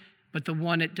paint, but the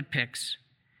one it depicts.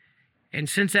 And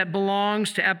since that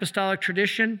belongs to apostolic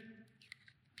tradition,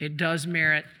 it does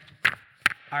merit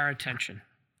our attention.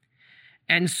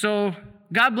 And so,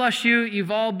 God bless you.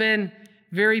 You've all been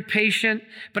very patient,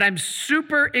 but I'm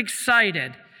super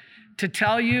excited to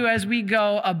tell you as we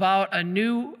go about a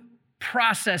new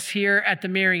process here at the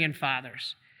Marian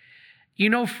Fathers. You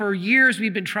know, for years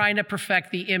we've been trying to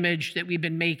perfect the image that we've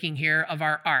been making here of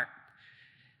our art.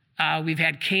 We've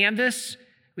had canvas.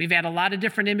 We've had a lot of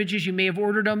different images. You may have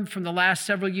ordered them from the last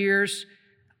several years.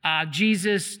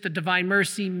 Jesus, the Divine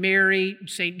Mercy, Mary,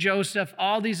 St. Joseph,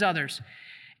 all these others.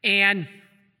 And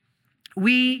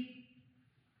we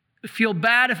feel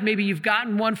bad if maybe you've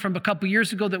gotten one from a couple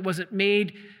years ago that wasn't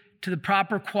made to the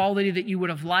proper quality that you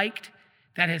would have liked.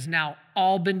 That has now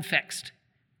all been fixed.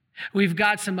 We've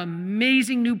got some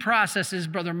amazing new processes.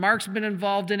 Brother Mark's been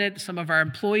involved in it. Some of our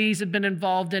employees have been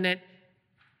involved in it.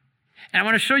 And I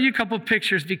want to show you a couple of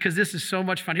pictures because this is so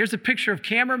much fun. Here's a picture of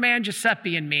cameraman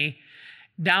Giuseppe and me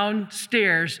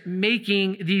downstairs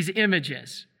making these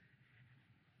images.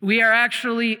 We are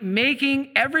actually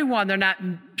making everyone. They're not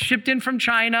shipped in from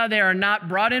China. They are not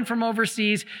brought in from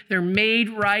overseas. They're made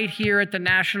right here at the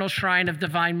National Shrine of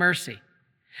Divine Mercy.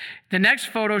 The next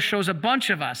photo shows a bunch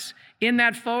of us. In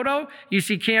that photo, you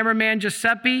see cameraman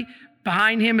Giuseppe.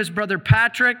 Behind him is Brother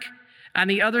Patrick. On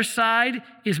the other side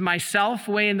is myself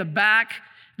way in the back.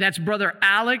 That's Brother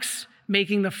Alex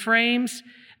making the frames.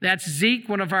 That's Zeke,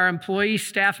 one of our employee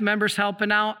staff members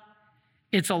helping out.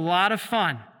 It's a lot of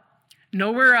fun.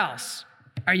 Nowhere else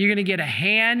are you going to get a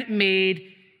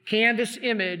handmade canvas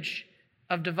image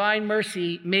of Divine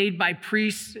Mercy made by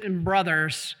priests and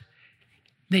brothers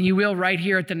than you will right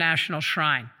here at the National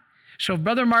Shrine. So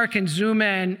Brother Mark can zoom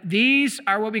in. These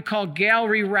are what we call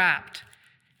gallery wrapped.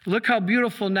 Look how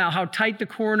beautiful now, how tight the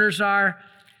corners are.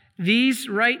 These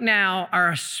right now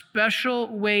are a special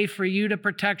way for you to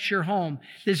protect your home.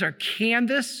 These are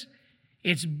canvas.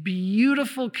 It's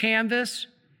beautiful canvas.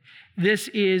 This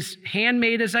is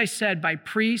handmade, as I said, by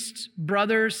priests,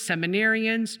 brothers,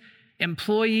 seminarians,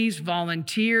 employees,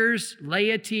 volunteers,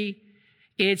 laity.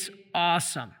 It's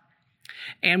awesome.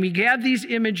 And we have these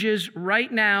images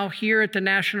right now here at the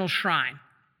National Shrine.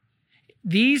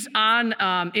 These on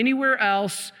anywhere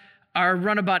else are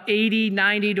run about $80,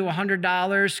 $90 to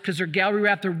 $100 because they're gallery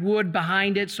wrapped, they're wood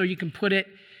behind it so you can put it.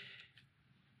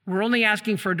 We're only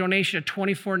asking for a donation of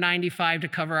 $24.95 to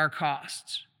cover our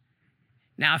costs.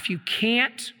 Now, if you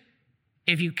can't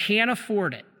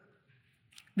afford it,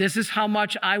 this is how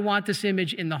much I want this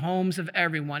image in the homes of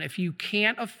everyone. If you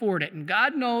can't afford it, and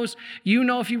God knows, you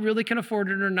know if you really can afford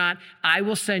it or not, I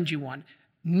will send you one.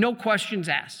 No questions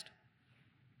asked.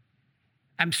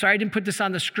 I'm sorry I didn't put this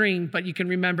on the screen, but you can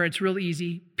remember it's real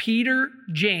easy. Peter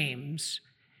James,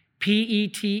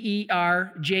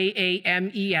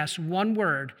 PeterJames, one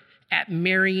word, at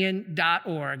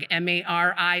Marion.org,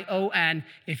 Marion,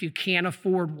 if you can't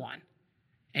afford one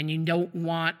and you don't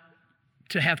want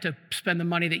to have to spend the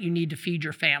money that you need to feed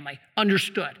your family.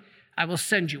 Understood. I will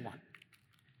send you one.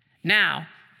 Now,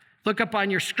 look up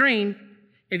on your screen.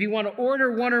 If you want to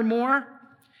order one or more,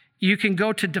 you can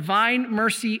go to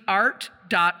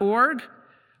divinemercyart.org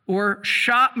or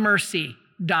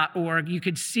shopmercy.org. You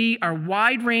could see our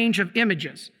wide range of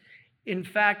images. In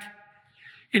fact,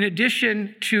 in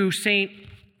addition to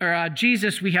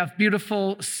Jesus, we have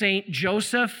beautiful Saint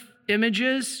Joseph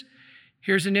images.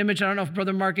 Here's an image. I don't know if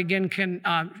Brother Mark again can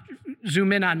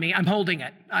zoom in on me. I'm holding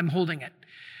it.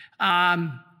 I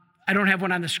don't have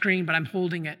one on the screen, but I'm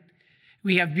holding it.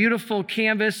 We have beautiful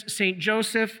canvas Saint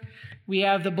Joseph. We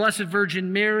have the Blessed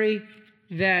Virgin Mary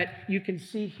that you can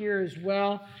see here as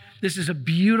well. This is a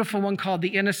beautiful one called The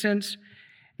Innocents.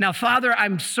 Now, Father,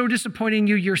 I'm so disappointed in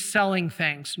you. You're selling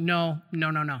things. No.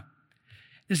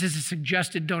 This is a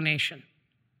suggested donation.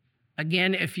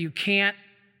 Again, if you can't,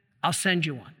 I'll send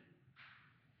you one.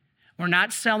 We're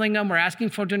not selling them. We're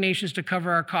asking for donations to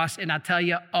cover our costs. And I'll tell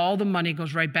you, all the money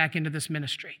goes right back into this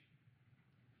ministry.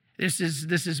 This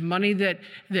is money that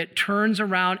turns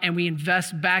around and we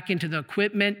invest back into the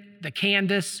equipment, the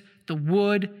canvas, the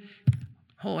wood.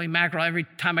 Holy mackerel, every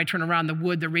time I turn around the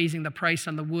wood, they're raising the price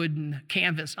on the wood and the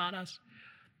canvas on us.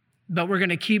 But we're going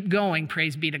to keep going,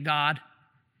 praise be to God.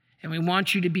 And we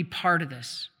want you to be part of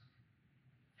this.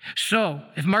 So,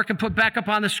 if Mark can put back up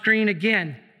on the screen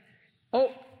again.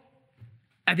 Oh,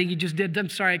 I think he just did. I'm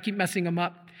sorry, I keep messing them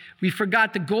up. We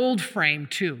forgot the gold frame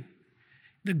too.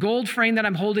 The gold frame that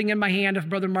I'm holding in my hand, if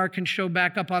Brother Mark can show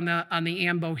back up on the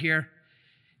ambo here.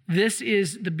 This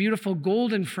is the beautiful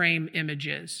golden frame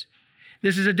images.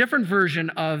 This is a different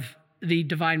version of the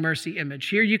Divine Mercy image.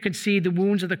 Here you can see the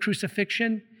wounds of the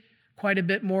crucifixion, quite a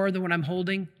bit more than what I'm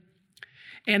holding.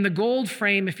 And the gold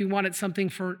frame, if you wanted something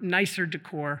for nicer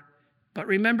decor. But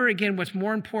remember again, what's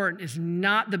more important is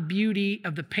not the beauty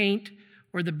of the paint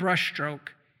or the brushstroke.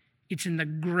 It's in the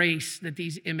grace that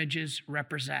these images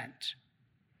represent.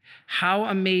 How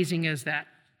amazing is that?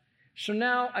 So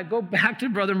now I go back to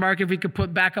Brother Mark, if we could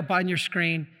put back up on your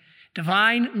screen,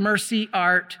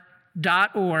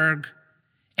 divinemercyart.org,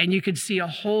 and you can see a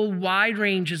whole wide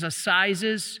range of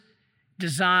sizes,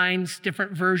 designs,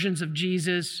 different versions of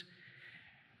Jesus.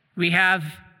 We have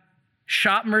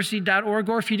shopmercy.org,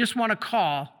 or if you just want to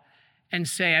call and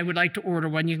say, I would like to order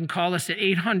one, you can call us at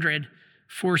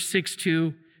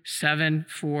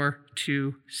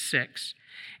 800-462-7426.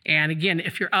 And again,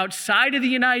 if you're outside of the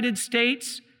United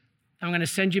States, I'm going to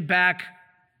send you back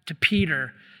to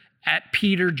Peter at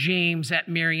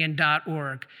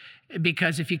PeterJames@Marion.org.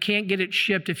 Because if you can't get it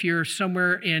shipped, if you're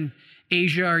somewhere in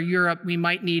Asia or Europe, we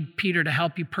might need Peter to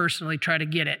help you personally try to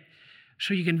get it.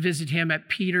 So you can visit him at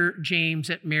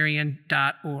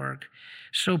PeterJames@Marion.org.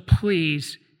 So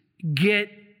please get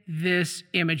this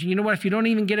image. And you know what? If you don't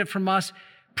even get it from us,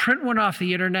 print one off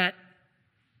the internet,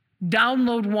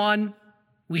 download one.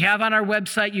 We have on our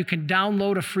website, you can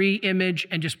download a free image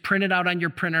and just print it out on your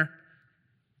printer.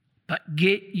 But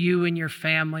get you and your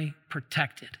family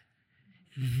protected.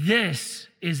 This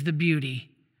is the beauty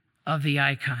of the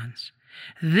icons.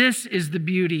 This is the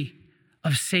beauty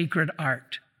of sacred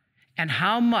art. And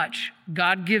how much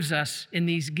God gives us in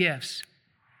these gifts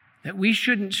that we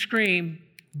shouldn't scream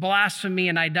blasphemy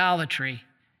and idolatry.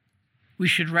 We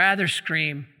should rather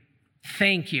scream,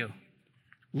 thank you,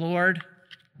 Lord,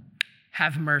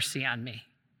 have mercy on me.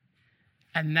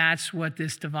 And that's what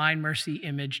this Divine Mercy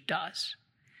image does.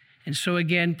 And so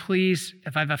again, please,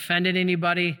 if I've offended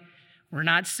anybody, we're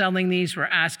not selling these, we're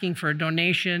asking for a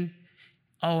donation.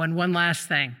 Oh, and one last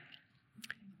thing.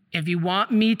 If you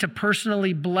want me to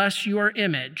personally bless your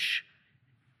image,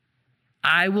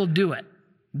 I will do it.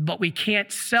 But we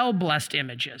can't sell blessed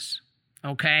images,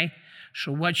 okay?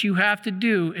 So what you have to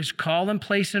do is call and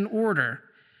place an order,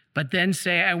 but then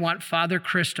say, I want Father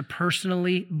Chris to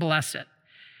personally bless it.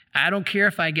 I don't care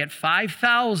if I get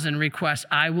 5,000 requests,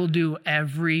 I will do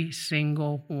every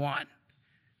single one.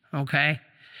 Okay?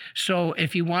 So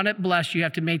if you want it blessed, you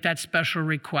have to make that special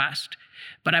request.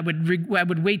 But I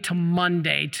would wait till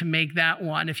Monday to make that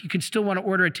one. If you can still want to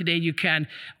order it today, you can.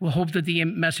 We'll hope that the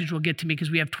message will get to me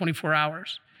because we have 24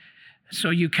 hours. So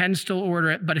you can still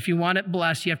order it, but if you want it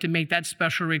blessed, you have to make that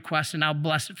special request and I'll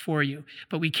bless it for you.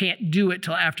 But we can't do it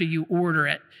till after you order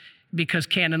it because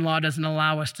canon law doesn't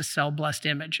allow us to sell blessed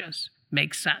images.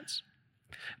 Makes sense.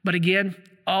 But again,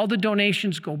 all the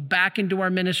donations go back into our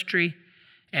ministry,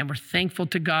 and we're thankful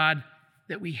to God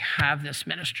that we have this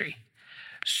ministry.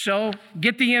 So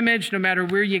get the image no matter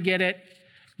where you get it.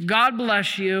 God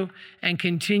bless you, and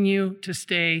continue to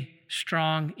stay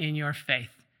strong in your faith.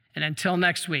 And until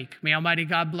next week, may Almighty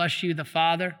God bless you, the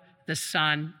Father, the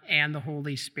Son, and the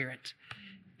Holy Spirit.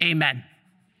 Amen.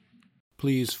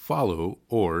 Please follow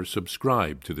or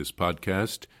subscribe to this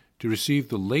podcast to receive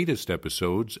the latest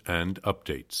episodes and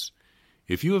updates.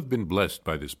 If you have been blessed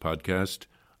by this podcast,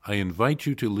 I invite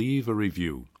you to leave a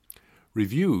review.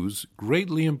 Reviews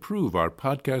greatly improve our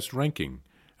podcast ranking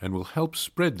and will help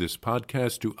spread this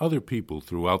podcast to other people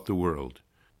throughout the world.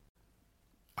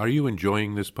 Are you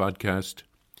enjoying this podcast?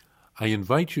 I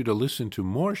invite you to listen to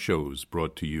more shows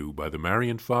brought to you by the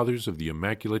Marian Fathers of the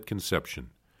Immaculate Conception.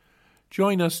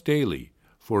 Join us daily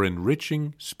for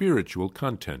enriching spiritual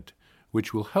content,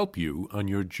 which will help you on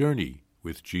your journey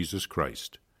with Jesus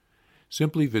Christ.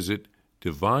 Simply visit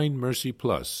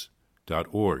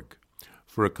DivineMercyPlus.org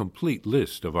for a complete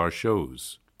list of our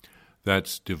shows.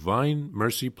 That's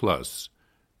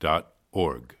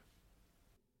DivineMercyPlus.org.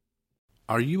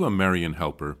 Are you a Marian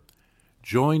helper?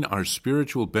 Join our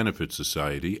Spiritual Benefit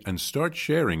Society and start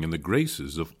sharing in the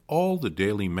graces of all the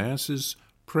daily masses,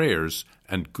 prayers,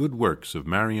 and good works of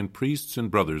Marian priests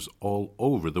and brothers all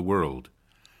over the world.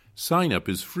 Sign up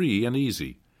is free and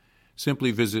easy. Simply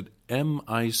visit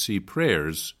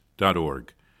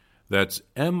micprayers.org. That's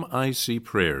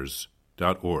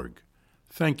micprayers.org.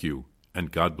 Thank you,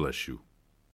 and God bless you.